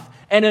enough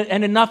and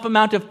enough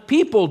amount of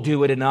people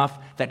do it enough,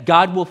 that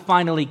God will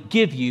finally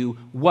give you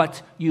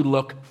what you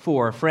look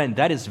for. Friend,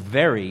 that is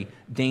very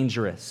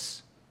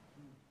dangerous.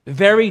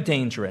 Very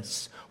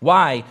dangerous.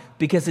 Why?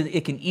 Because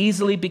it can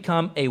easily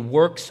become a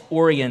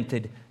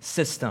works-oriented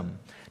system.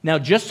 Now,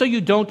 just so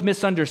you don't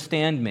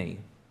misunderstand me,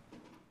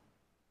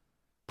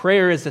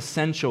 prayer is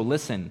essential,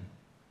 listen,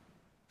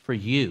 for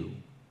you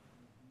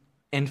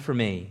and for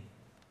me.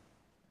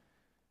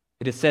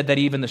 It is said that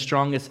even the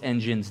strongest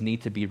engines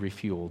need to be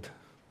refueled.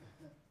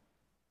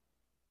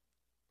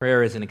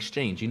 Prayer is an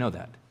exchange. You know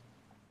that.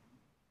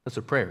 That's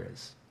what prayer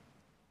is.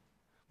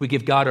 We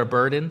give God our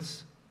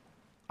burdens,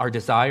 our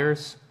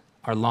desires,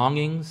 our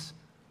longings,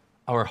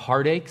 our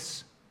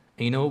heartaches,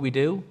 and you know what we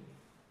do?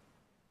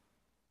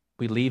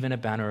 We leave in a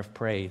banner of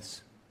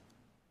praise.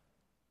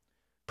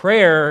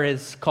 Prayer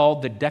is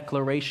called the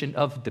declaration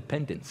of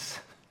dependence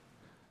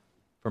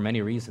for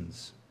many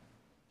reasons.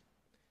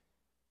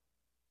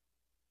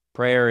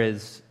 Prayer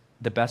is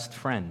the best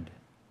friend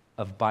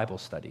of Bible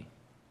study.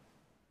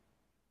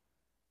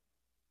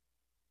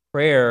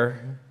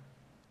 Prayer,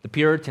 the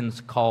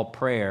Puritans call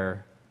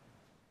prayer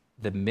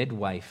the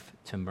midwife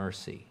to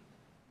mercy.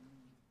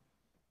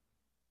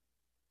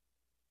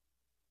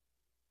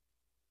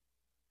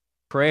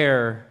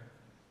 Prayer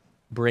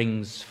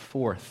brings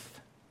forth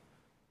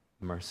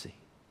mercy.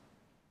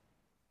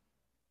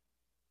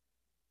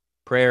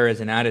 Prayer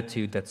is an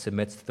attitude that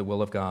submits to the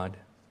will of God,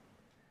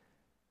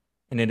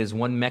 and it is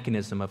one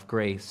mechanism of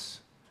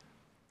grace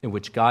in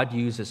which God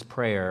uses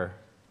prayer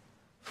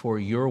for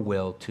your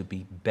will to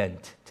be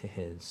bent to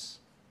his.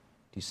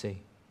 Do you see?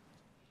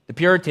 The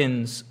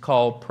Puritans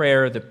call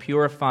prayer the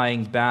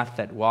purifying bath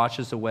that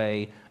washes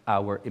away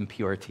our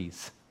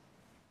impurities.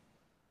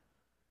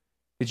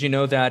 Did you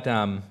know that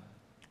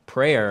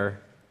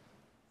prayer,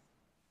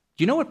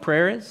 do you know what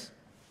prayer is?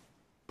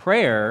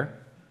 Prayer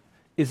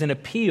is an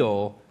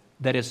appeal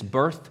that is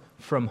birthed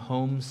from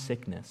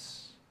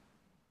homesickness.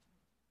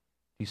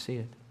 Do you see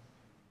it?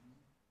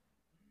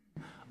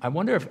 I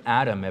wonder if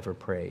Adam ever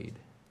prayed.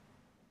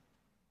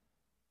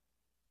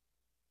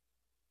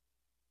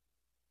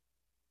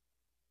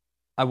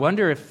 I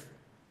wonder if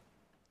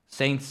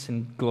saints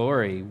in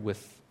glory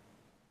with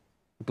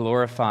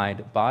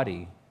glorified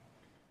body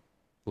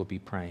will be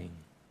praying.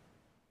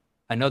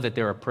 I know that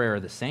there are prayer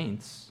of the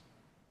saints.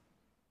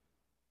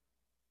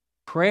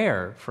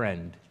 Prayer,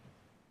 friend,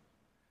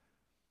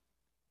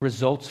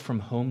 results from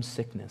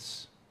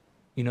homesickness.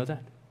 You know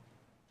that?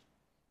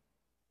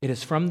 It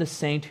is from the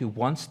saint who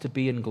wants to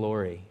be in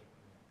glory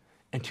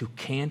and who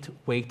can't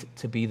wait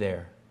to be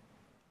there,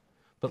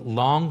 but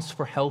longs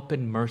for help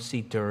and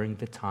mercy during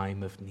the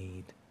time of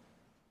need.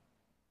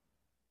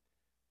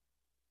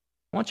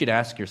 I want you to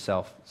ask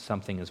yourself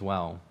something as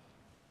well.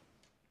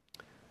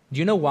 Do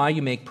you know why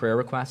you make prayer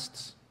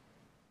requests,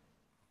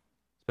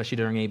 especially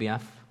during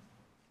ABF?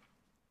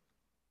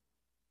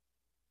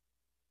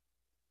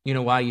 You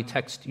know why you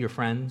text your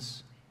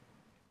friends,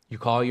 you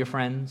call your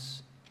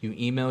friends, you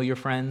email your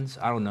friends?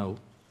 I don't know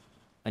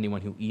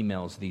anyone who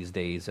emails these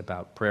days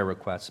about prayer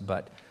requests,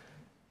 but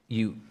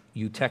you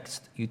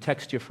text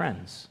your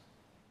friends.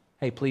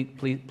 Hey,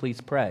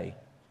 please pray.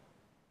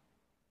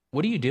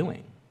 What are you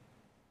doing?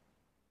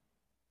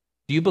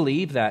 Do you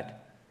believe that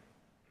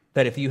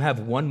if you have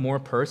one more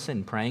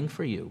person praying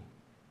for you,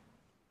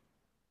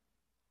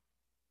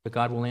 that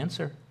God will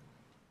answer?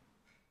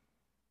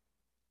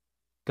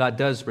 God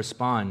does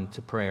respond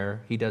to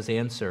prayer. He does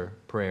answer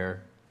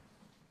prayer.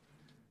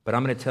 But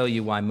I'm going to tell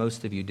you why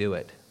most of you do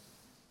it.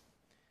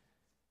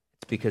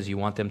 It's because you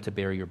want them to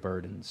bear your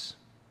burdens.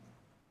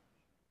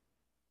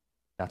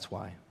 That's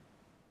why.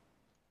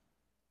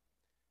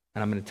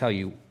 And I'm going to tell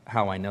you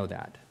how I know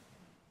that.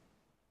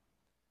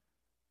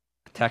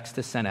 A text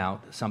is sent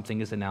out,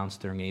 something is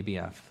announced during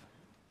ABF,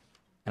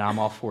 and I'm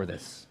all for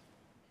this,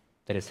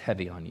 that is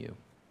heavy on you.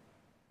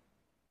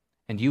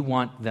 And you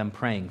want them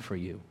praying for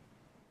you.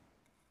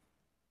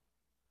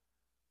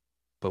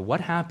 But what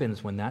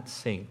happens when that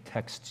saint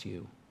texts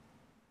you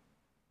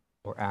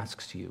or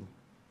asks you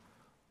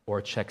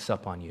or checks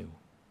up on you?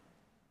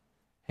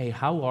 Hey,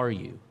 how are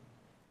you?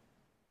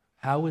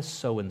 How is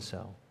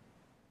so-and-so?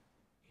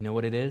 You know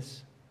what it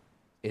is?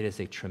 It is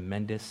a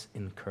tremendous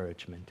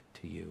encouragement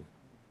to you.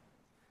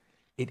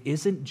 It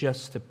isn't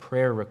just the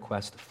prayer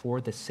request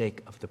for the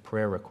sake of the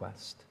prayer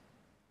request.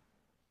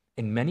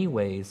 In many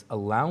ways,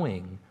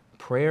 allowing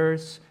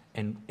prayers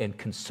and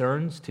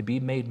concerns to be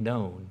made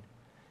known,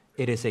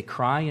 it is a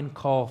cry and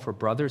call for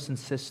brothers and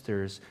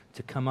sisters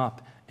to come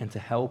up and to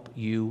help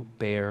you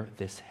bear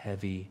this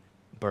heavy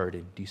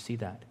burden. Do you see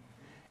that?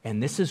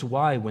 And this is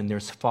why when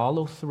there's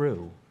follow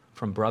through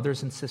from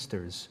brothers and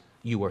sisters,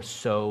 you are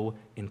so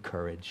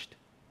encouraged.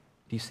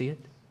 Do you see it?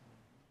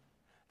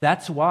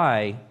 That's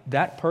why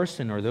that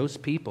person or those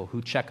people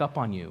who check up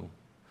on you,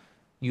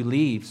 you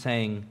leave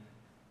saying,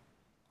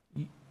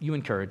 you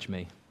encourage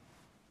me.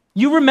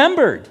 You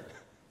remembered.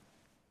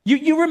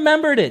 You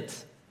remembered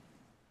it.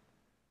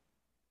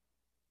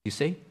 You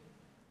see?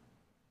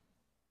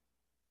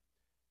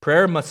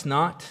 Prayer must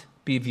not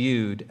be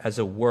viewed as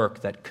a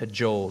work that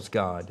cajoles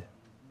God.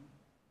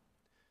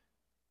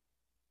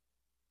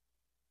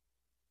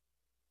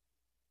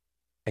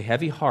 A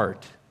heavy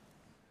heart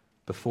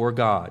before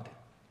God,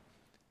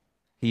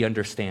 He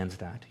understands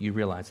that. You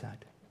realize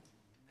that.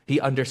 He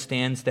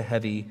understands the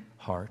heavy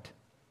heart.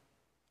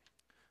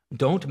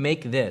 Don't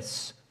make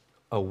this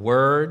a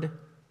word,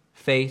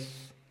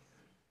 faith,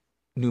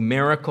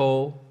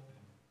 numerical,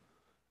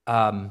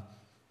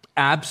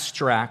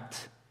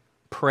 abstract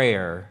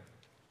prayer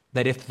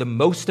that if the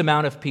most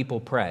amount of people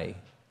pray,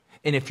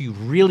 and if you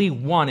really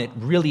want it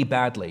really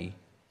badly,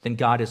 then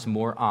God is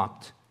more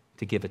apt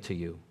to give it to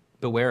you.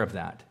 Beware of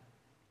that.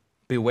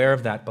 Beware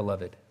of that,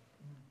 beloved.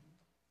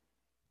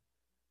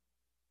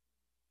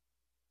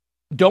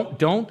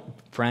 Don't,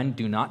 friend,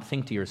 do not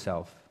think to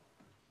yourself,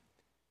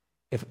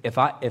 if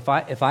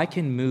I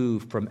can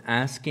move from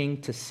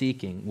asking to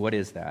seeking, what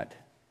is that?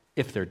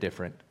 If they're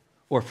different.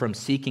 Or from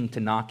seeking to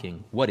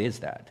knocking, what is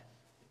that?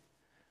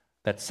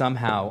 That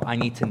somehow I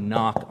need to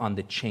knock on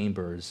the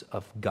chambers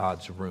of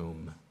God's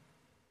room.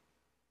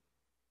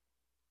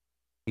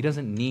 He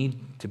doesn't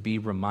need to be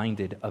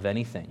reminded of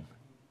anything.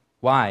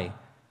 Why?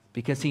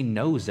 Because He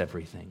knows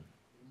everything.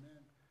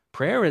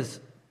 Prayer is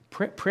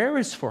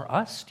for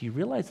us. Do you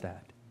realize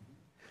that?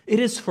 It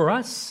is for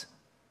us.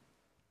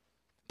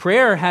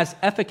 Prayer has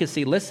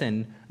efficacy,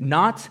 listen,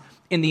 not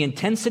in the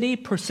intensity,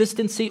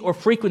 persistency, or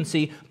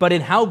frequency, but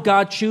in how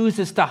God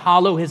chooses to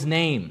hallow His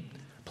name.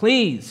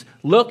 Please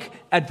look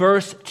at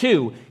verse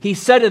 2. He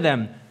said to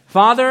them,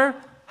 Father,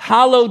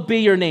 hallowed be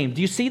your name.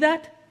 Do you see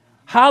that?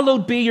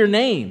 Hallowed be your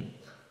name.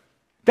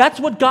 That's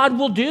what God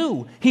will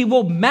do. He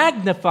will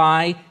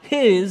magnify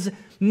His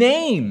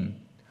name.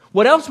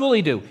 What else will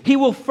He do? He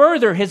will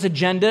further His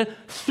agenda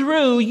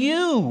through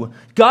you.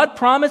 God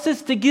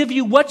promises to give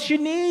you what you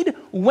need,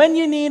 when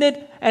you need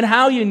it, and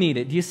how you need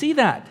it. Do you see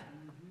that?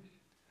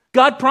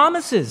 God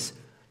promises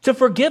to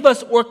forgive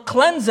us or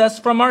cleanse us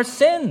from our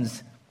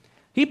sins.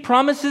 He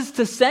promises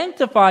to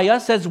sanctify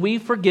us as we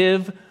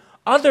forgive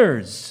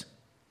others.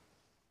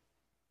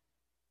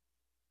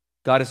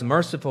 God is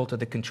merciful to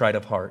the contrite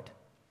of heart,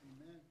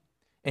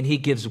 and He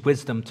gives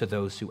wisdom to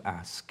those who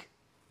ask.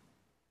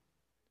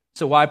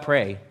 So why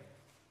pray?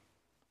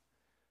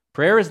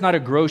 Prayer is not a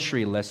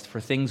grocery list for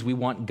things we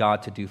want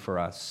God to do for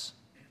us.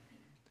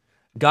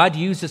 God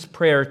uses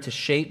prayer to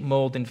shape,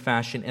 mold, and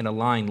fashion and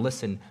align,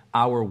 listen,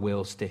 our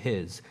wills to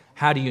His.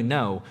 How do you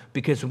know?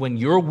 Because when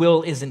your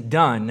will isn't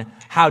done,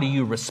 how do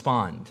you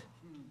respond?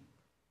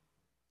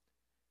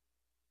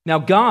 Now,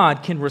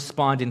 God can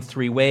respond in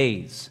three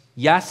ways.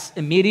 Yes,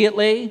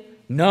 immediately,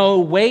 no,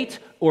 wait,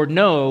 or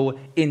no,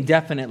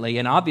 indefinitely.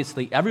 And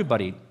obviously,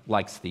 everybody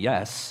likes the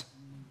yes.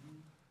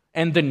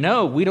 And the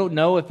no, we don't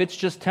know if it's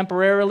just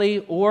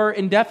temporarily or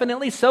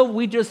indefinitely, so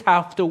we just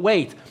have to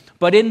wait.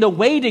 But in the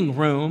waiting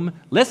room,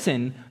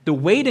 listen, the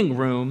waiting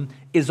room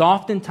is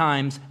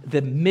oftentimes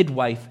the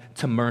midwife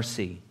to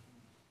mercy.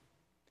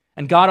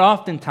 And God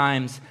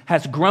oftentimes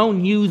has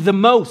grown you the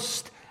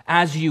most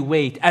as you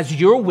wait, as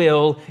your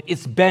will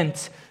is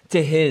bent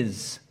to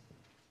His.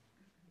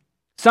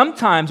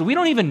 Sometimes we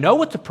don't even know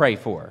what to pray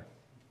for.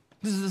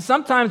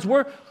 Sometimes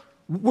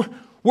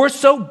we're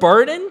so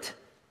burdened.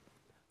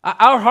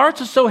 Our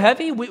hearts are so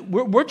heavy.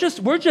 We're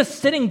just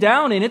sitting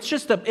down, and it's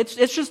just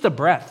a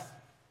breath.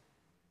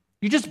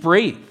 You just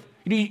breathe.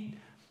 You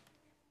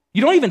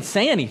don't even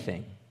say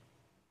anything.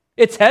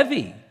 It's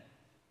heavy,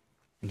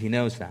 and He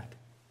knows that.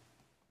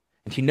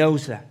 And He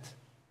knows that.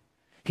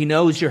 He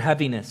knows your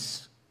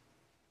heaviness.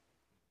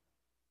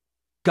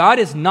 God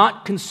is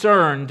not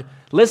concerned,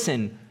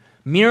 listen,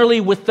 merely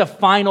with the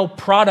final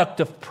product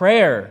of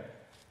prayer.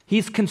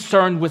 He's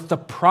concerned with the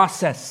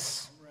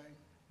process.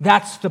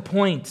 That's the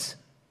point.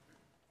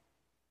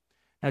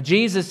 Now,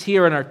 Jesus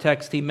here in our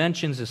text, He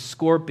mentions a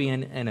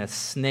scorpion and a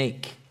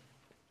snake.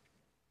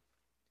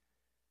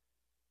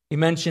 He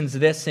mentions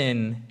this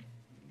in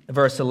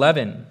verse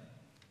 11.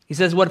 He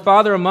says, "What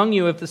father among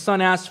you, if the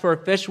son asks for a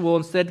fish, will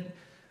instead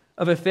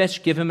of a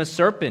fish give him a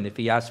serpent? If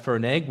he asks for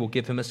an egg, will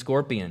give him a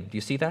scorpion?" Do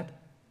you see that?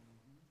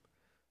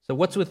 So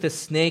what's with this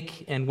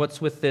snake and what's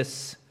with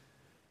this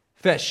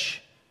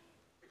fish?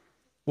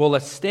 Well,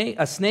 a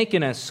snake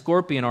and a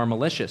scorpion are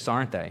malicious,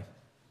 aren't they?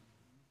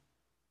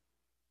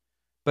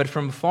 But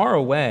from far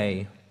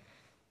away,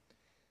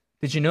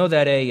 did you know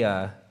that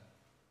a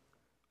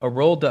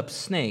rolled up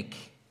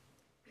snake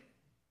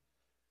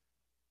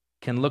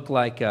can look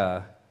like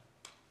a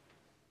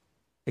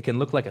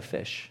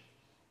fish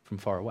from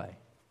far away?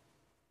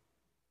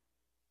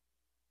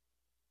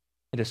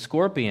 And a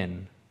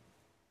scorpion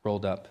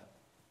rolled up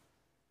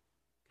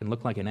can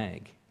look like an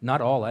egg.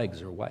 Not all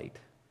eggs are white.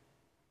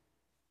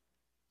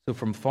 So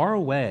from far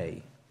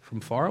away,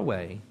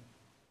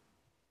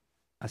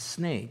 a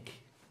snake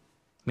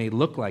may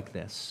look like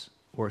this,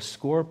 or a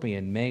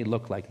scorpion may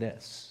look like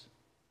this.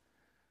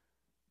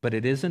 But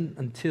it isn't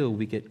until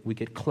we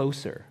get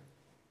closer,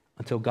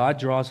 until God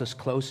draws us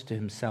close to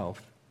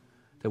Himself,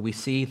 that we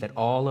see that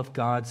all of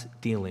God's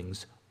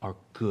dealings are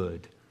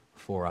good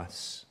for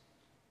us.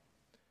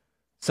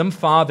 Some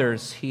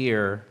fathers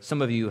here, some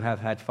of you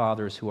have had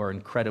fathers who are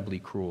incredibly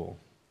cruel.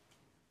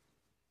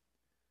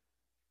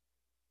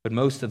 But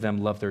most of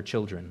them love their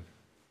children.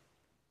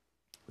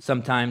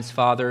 Sometimes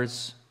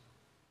fathers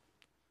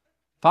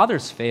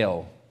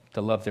fail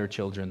to love their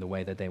children the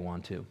way that they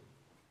want to.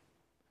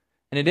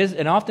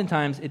 And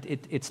oftentimes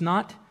it's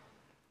not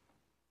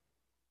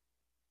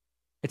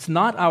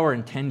our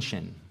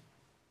intention.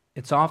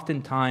 It's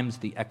oftentimes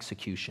the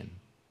execution.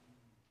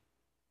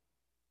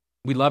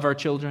 We love our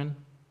children,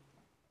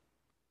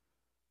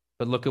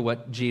 but look at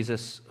what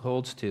Jesus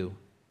holds to.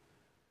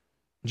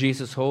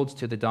 Jesus holds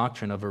to the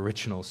doctrine of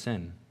original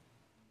sin.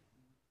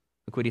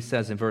 Look what He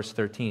says in verse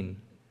 13.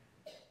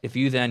 If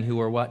you then who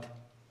are what?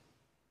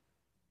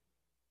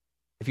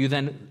 If you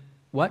then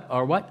what?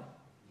 Are what?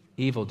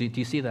 Evil. Do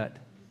you see that?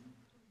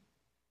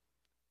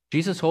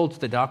 Jesus holds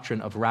the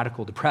doctrine of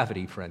radical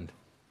depravity, friend.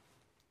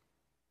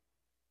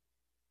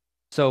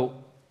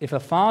 So if a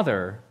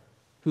father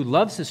who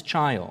loves his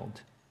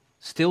child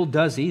still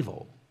does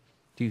evil,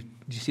 do you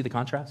see the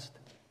contrast?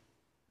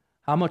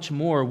 How much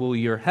more will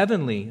your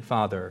heavenly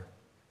Father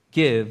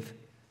give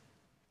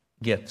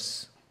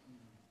gifts?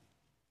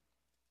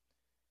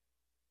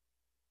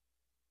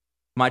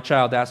 My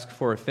child asks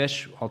for a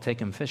fish, I'll take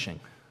him fishing.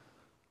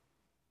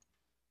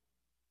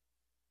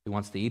 He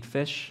wants to eat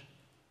fish,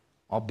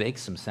 I'll bake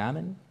some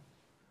salmon,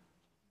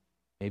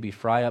 maybe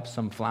fry up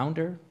some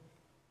flounder.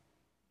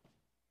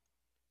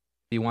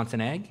 If he wants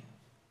an egg,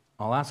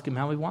 I'll ask him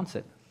how he wants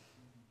it.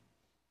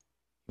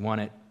 You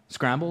want it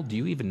scrambled? Do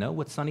you even know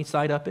what sunny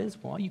side up is?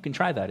 Well, you can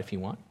try that if you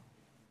want.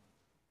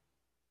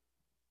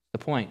 The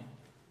point,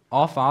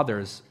 all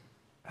fathers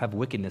have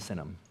wickedness in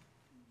them,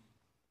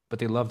 but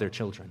they love their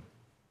children.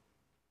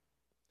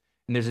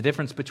 And there's a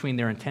difference between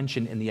their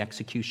intention and the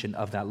execution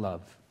of that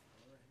love.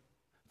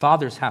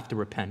 Fathers have to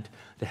repent.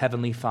 The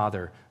Heavenly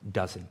Father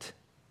doesn't.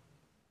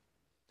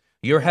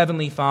 Your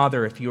Heavenly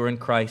Father, if you're in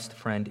Christ,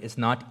 friend, is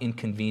not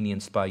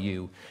inconvenienced by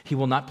you. He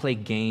will not play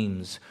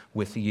games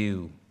with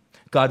you.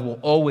 God will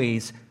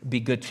always be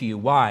good to you.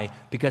 Why?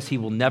 Because He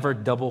will never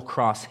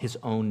double-cross His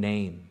own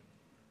name.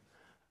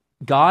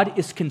 God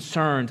is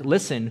concerned,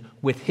 listen,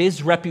 with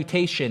His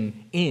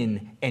reputation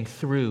in and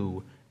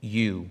through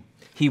you.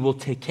 He will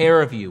take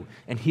care of you,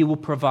 and He will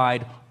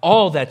provide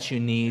all that you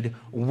need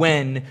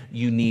when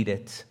you need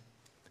it.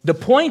 The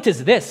point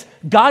is this: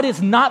 God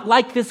is not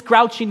like this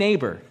grouchy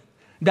neighbor.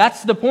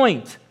 That's the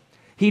point.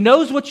 He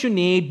knows what you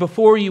need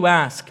before you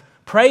ask.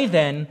 Praying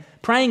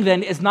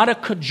then is not a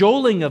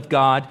cajoling of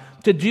God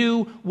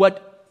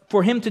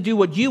for Him to do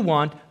what you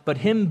want, but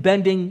him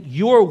bending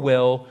your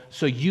will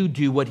so you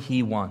do what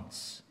he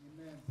wants.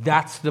 Amen.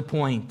 That's the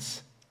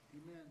point.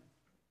 Amen.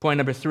 Point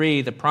number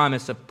 3, the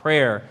promise of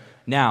prayer.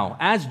 Now,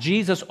 as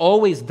Jesus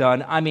always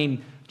done,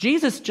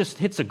 Jesus just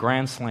hits a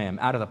grand slam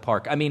out of the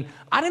park. I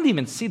didn't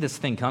even see this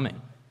thing coming.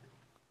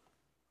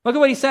 Look at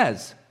what he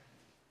says.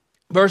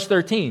 Verse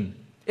 13.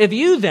 If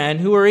you then,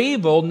 who are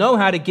evil, know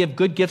how to give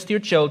good gifts to your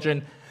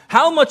children,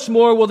 how much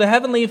more will the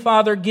Heavenly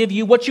Father give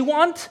you what you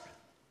want?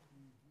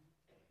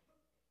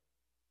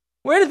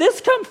 Where did this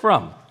come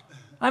from?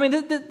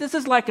 This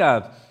is like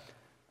an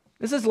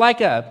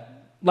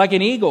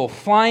eagle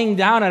flying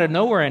down out of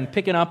nowhere and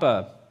picking up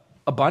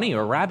a bunny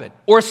or a rabbit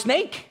or a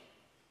snake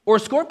or a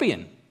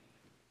scorpion.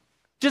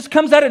 Just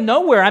comes out of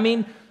nowhere.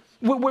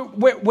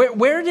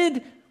 Where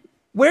did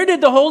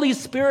the Holy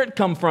Spirit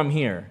come from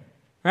here?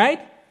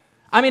 Right?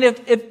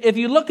 If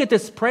you look at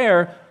this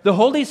prayer, the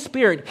Holy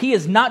Spirit, he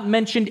is not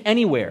mentioned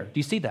anywhere. Do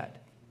you see that?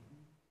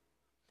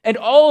 And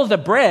all of the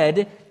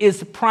bread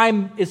is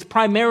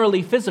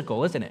primarily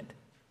physical, isn't it?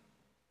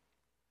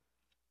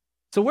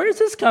 So where does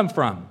this come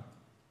from?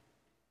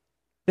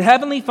 The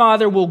Heavenly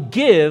Father will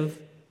give.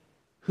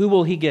 Who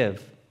will he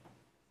give?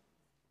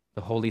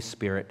 The Holy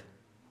Spirit.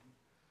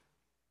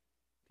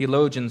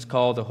 Theologians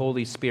call the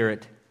Holy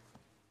Spirit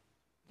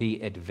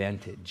the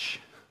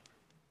advantage.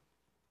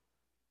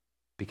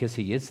 Because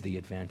he is the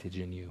advantage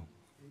in you.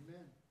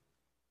 Amen.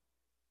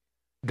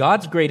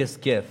 God's greatest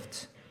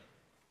gift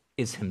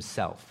is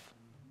himself.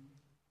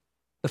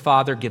 The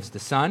Father gives the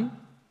Son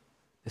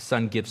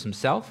gives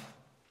himself,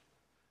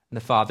 and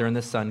the Father and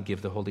the Son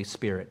give the Holy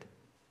Spirit.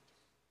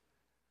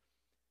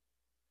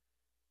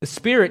 The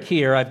Spirit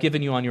here, I've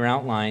given you on your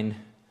outline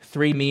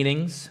 3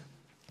 meanings.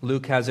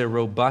 Luke has a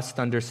robust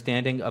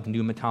understanding of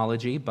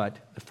pneumatology, but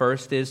the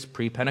first is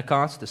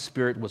pre-Pentecost. The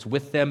Spirit was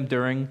with them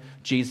during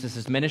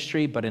Jesus'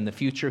 ministry, but in the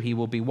future he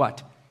will be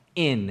what?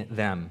 In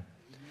them.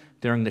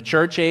 During the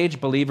church age,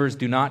 believers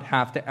do not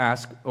have to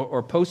ask,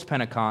 or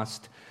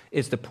post-Pentecost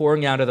is the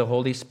pouring out of the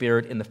Holy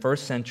Spirit in the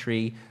first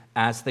century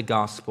as the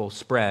gospel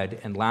spread.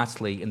 And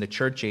lastly, in the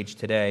church age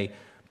today,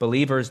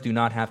 believers do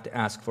not have to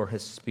ask for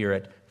his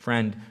Spirit.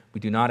 Friend, we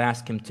do not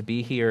ask him to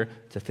be here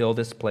to fill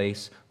this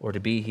place or to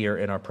be here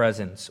in our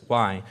presence.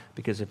 Why?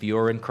 Because if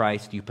you're in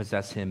Christ, you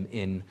possess him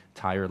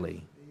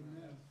entirely.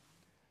 Amen.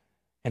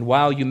 And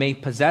while you may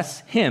possess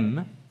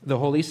him, the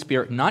Holy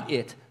Spirit, not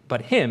it,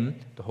 but him,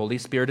 the Holy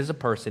Spirit is a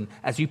person,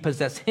 as you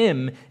possess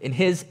him in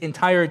his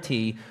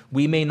entirety,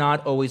 we may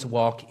not always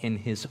walk in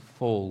his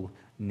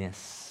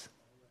fullness.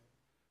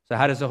 So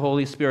how does the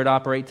Holy Spirit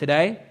operate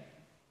today?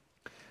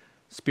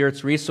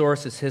 Spirit's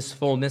resource is his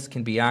fullness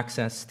can be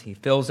accessed. He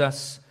fills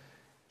us.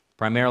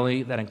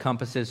 Primarily, that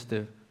encompasses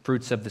the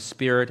fruits of the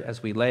Spirit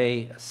as we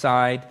lay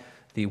aside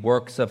the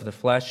works of the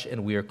flesh,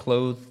 and we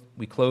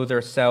clothe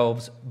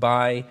ourselves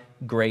by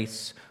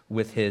grace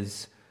with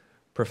his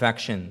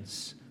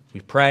perfections. We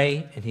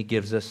pray, and he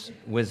gives us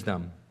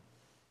wisdom.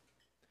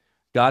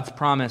 God's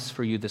promise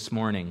for you this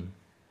morning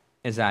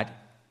is that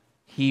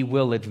he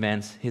will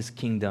advance his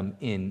kingdom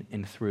in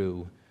and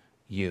through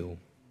you.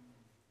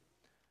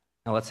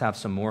 Now let's have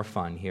some more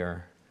fun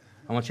here.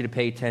 I want you to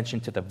pay attention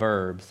to the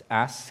verbs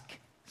ask,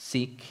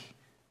 seek,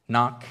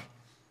 knock,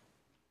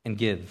 and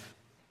give.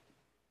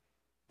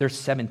 There's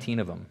 17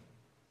 of them.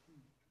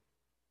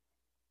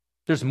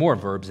 There's more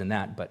verbs than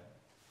that, but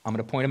I'm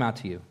going to point them out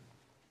to you.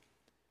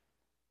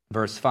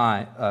 Verse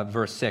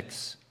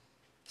 6,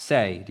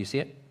 say. Do you see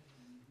it?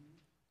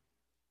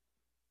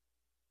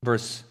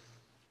 Verse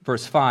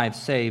 5,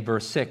 say.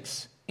 Verse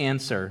 6,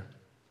 answer.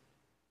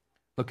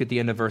 Look at the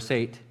end of verse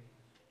 8.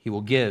 He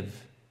will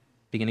give.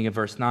 Beginning of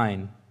verse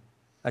 9,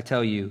 I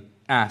tell you,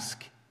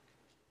 ask,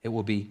 it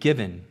will be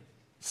given.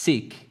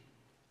 Seek,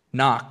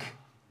 knock,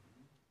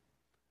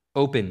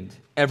 opened.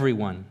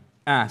 Everyone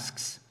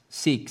asks,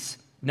 seeks,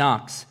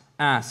 knocks,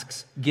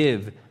 asks,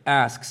 give,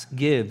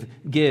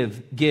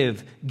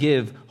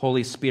 give.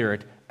 Holy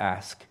Spirit,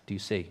 ask. Do you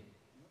see?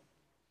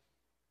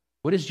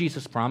 What is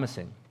Jesus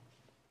promising?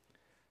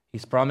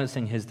 He's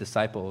promising his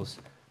disciples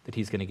that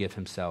he's going to give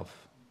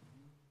himself.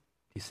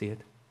 Do you see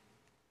it?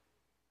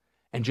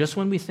 And just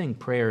when we think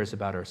prayer is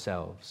about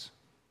ourselves,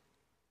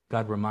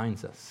 God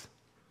reminds us,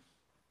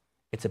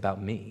 it's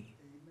about me.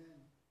 Amen.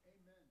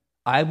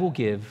 I will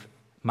give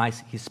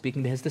he's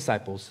speaking to his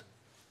disciples,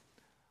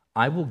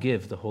 I will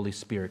give the Holy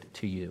Spirit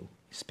to you.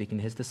 He's speaking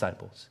to his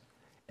disciples.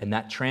 And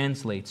that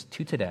translates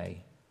to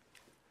today,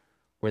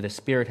 where the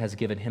Spirit has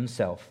given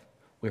himself,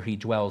 where he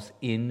dwells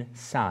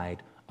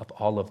inside of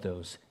all of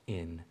those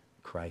in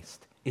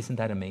Christ. Isn't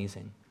that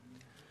amazing?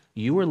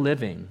 We are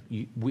living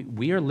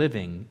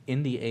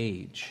in the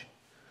age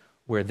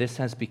where this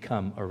has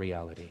become a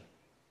reality.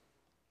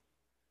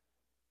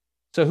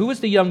 So who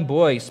was the young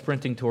boy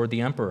sprinting toward the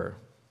emperor?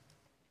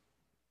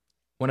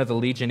 One of the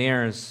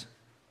legionnaires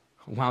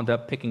wound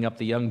up picking up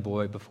the young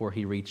boy before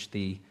he reached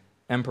the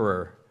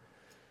emperor,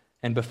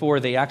 and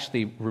before they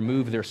actually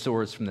removed their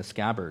swords from the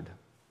scabbard.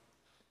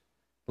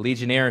 The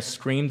legionnaire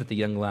screamed at the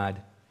young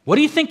lad, "What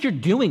do you think you're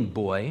doing,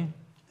 boy?"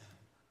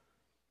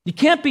 You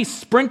can't be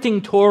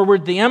sprinting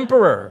toward the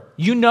emperor.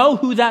 You know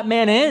who that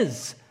man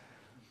is.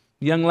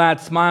 The young lad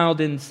smiled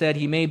and said,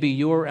 he may be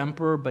your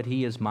emperor, but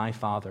he is my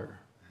father.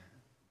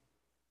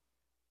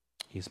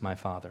 He's my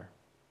father.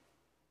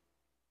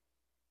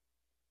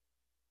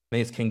 May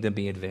his kingdom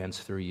be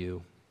advanced through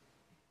you.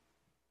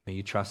 May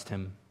you trust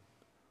him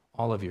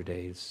all of your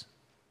days.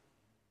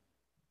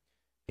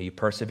 May you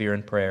persevere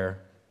in prayer.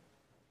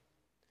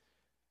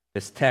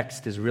 This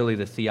text is really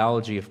the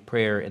theology of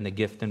prayer and the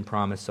gift and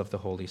promise of the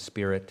Holy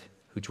Spirit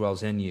who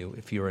dwells in you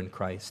if you are in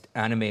Christ,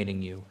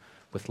 animating you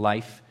with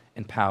life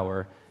and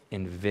power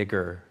and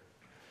vigor.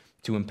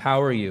 To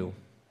empower you,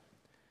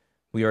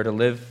 we are to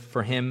live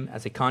for him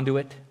as a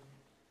conduit,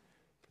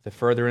 for the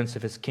furtherance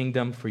of his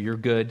kingdom, for your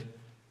good,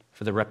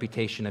 for the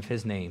reputation of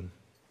his name,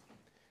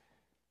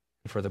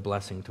 and for the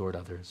blessing toward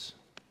others.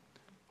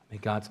 May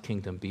God's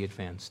kingdom be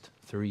advanced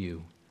through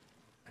you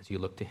as you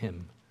look to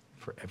him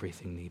for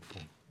everything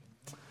needful.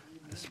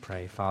 Let's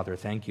pray. Father,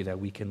 thank you that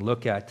we can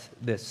look at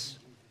this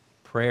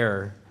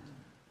prayer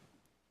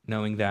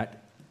knowing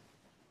that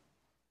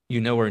you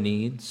know our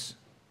needs,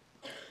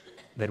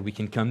 that we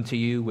can come to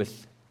you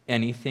with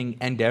anything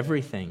and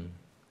everything,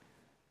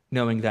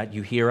 knowing that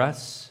you hear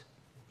us,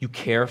 you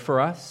care for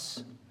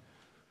us,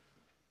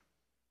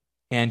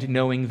 and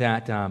knowing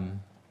that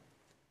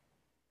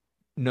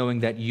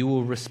you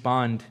will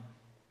respond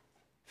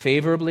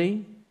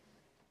favorably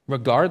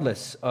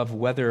regardless of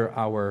whether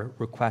our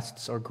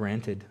requests are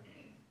granted.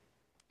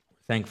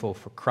 We're thankful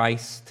for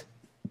Christ.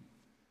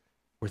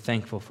 We're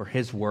thankful for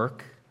his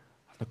work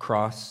on the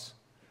cross.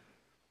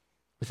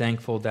 We're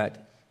thankful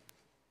that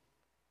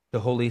the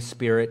Holy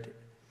Spirit,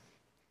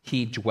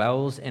 he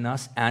dwells in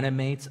us,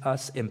 animates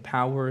us,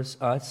 empowers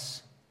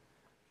us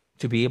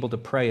to be able to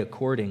pray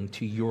according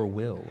to your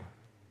will.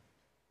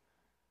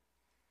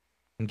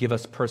 And give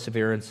us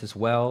perseverance as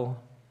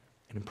well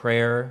in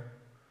prayer,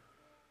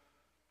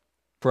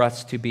 for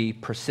us to be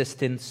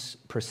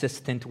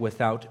persistent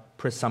without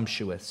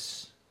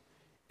presumptuous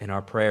in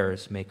our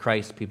prayers. May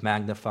Christ be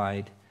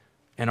magnified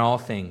in all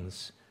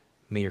things.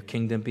 May your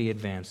kingdom be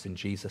advanced in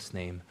Jesus'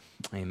 name.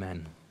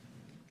 Amen.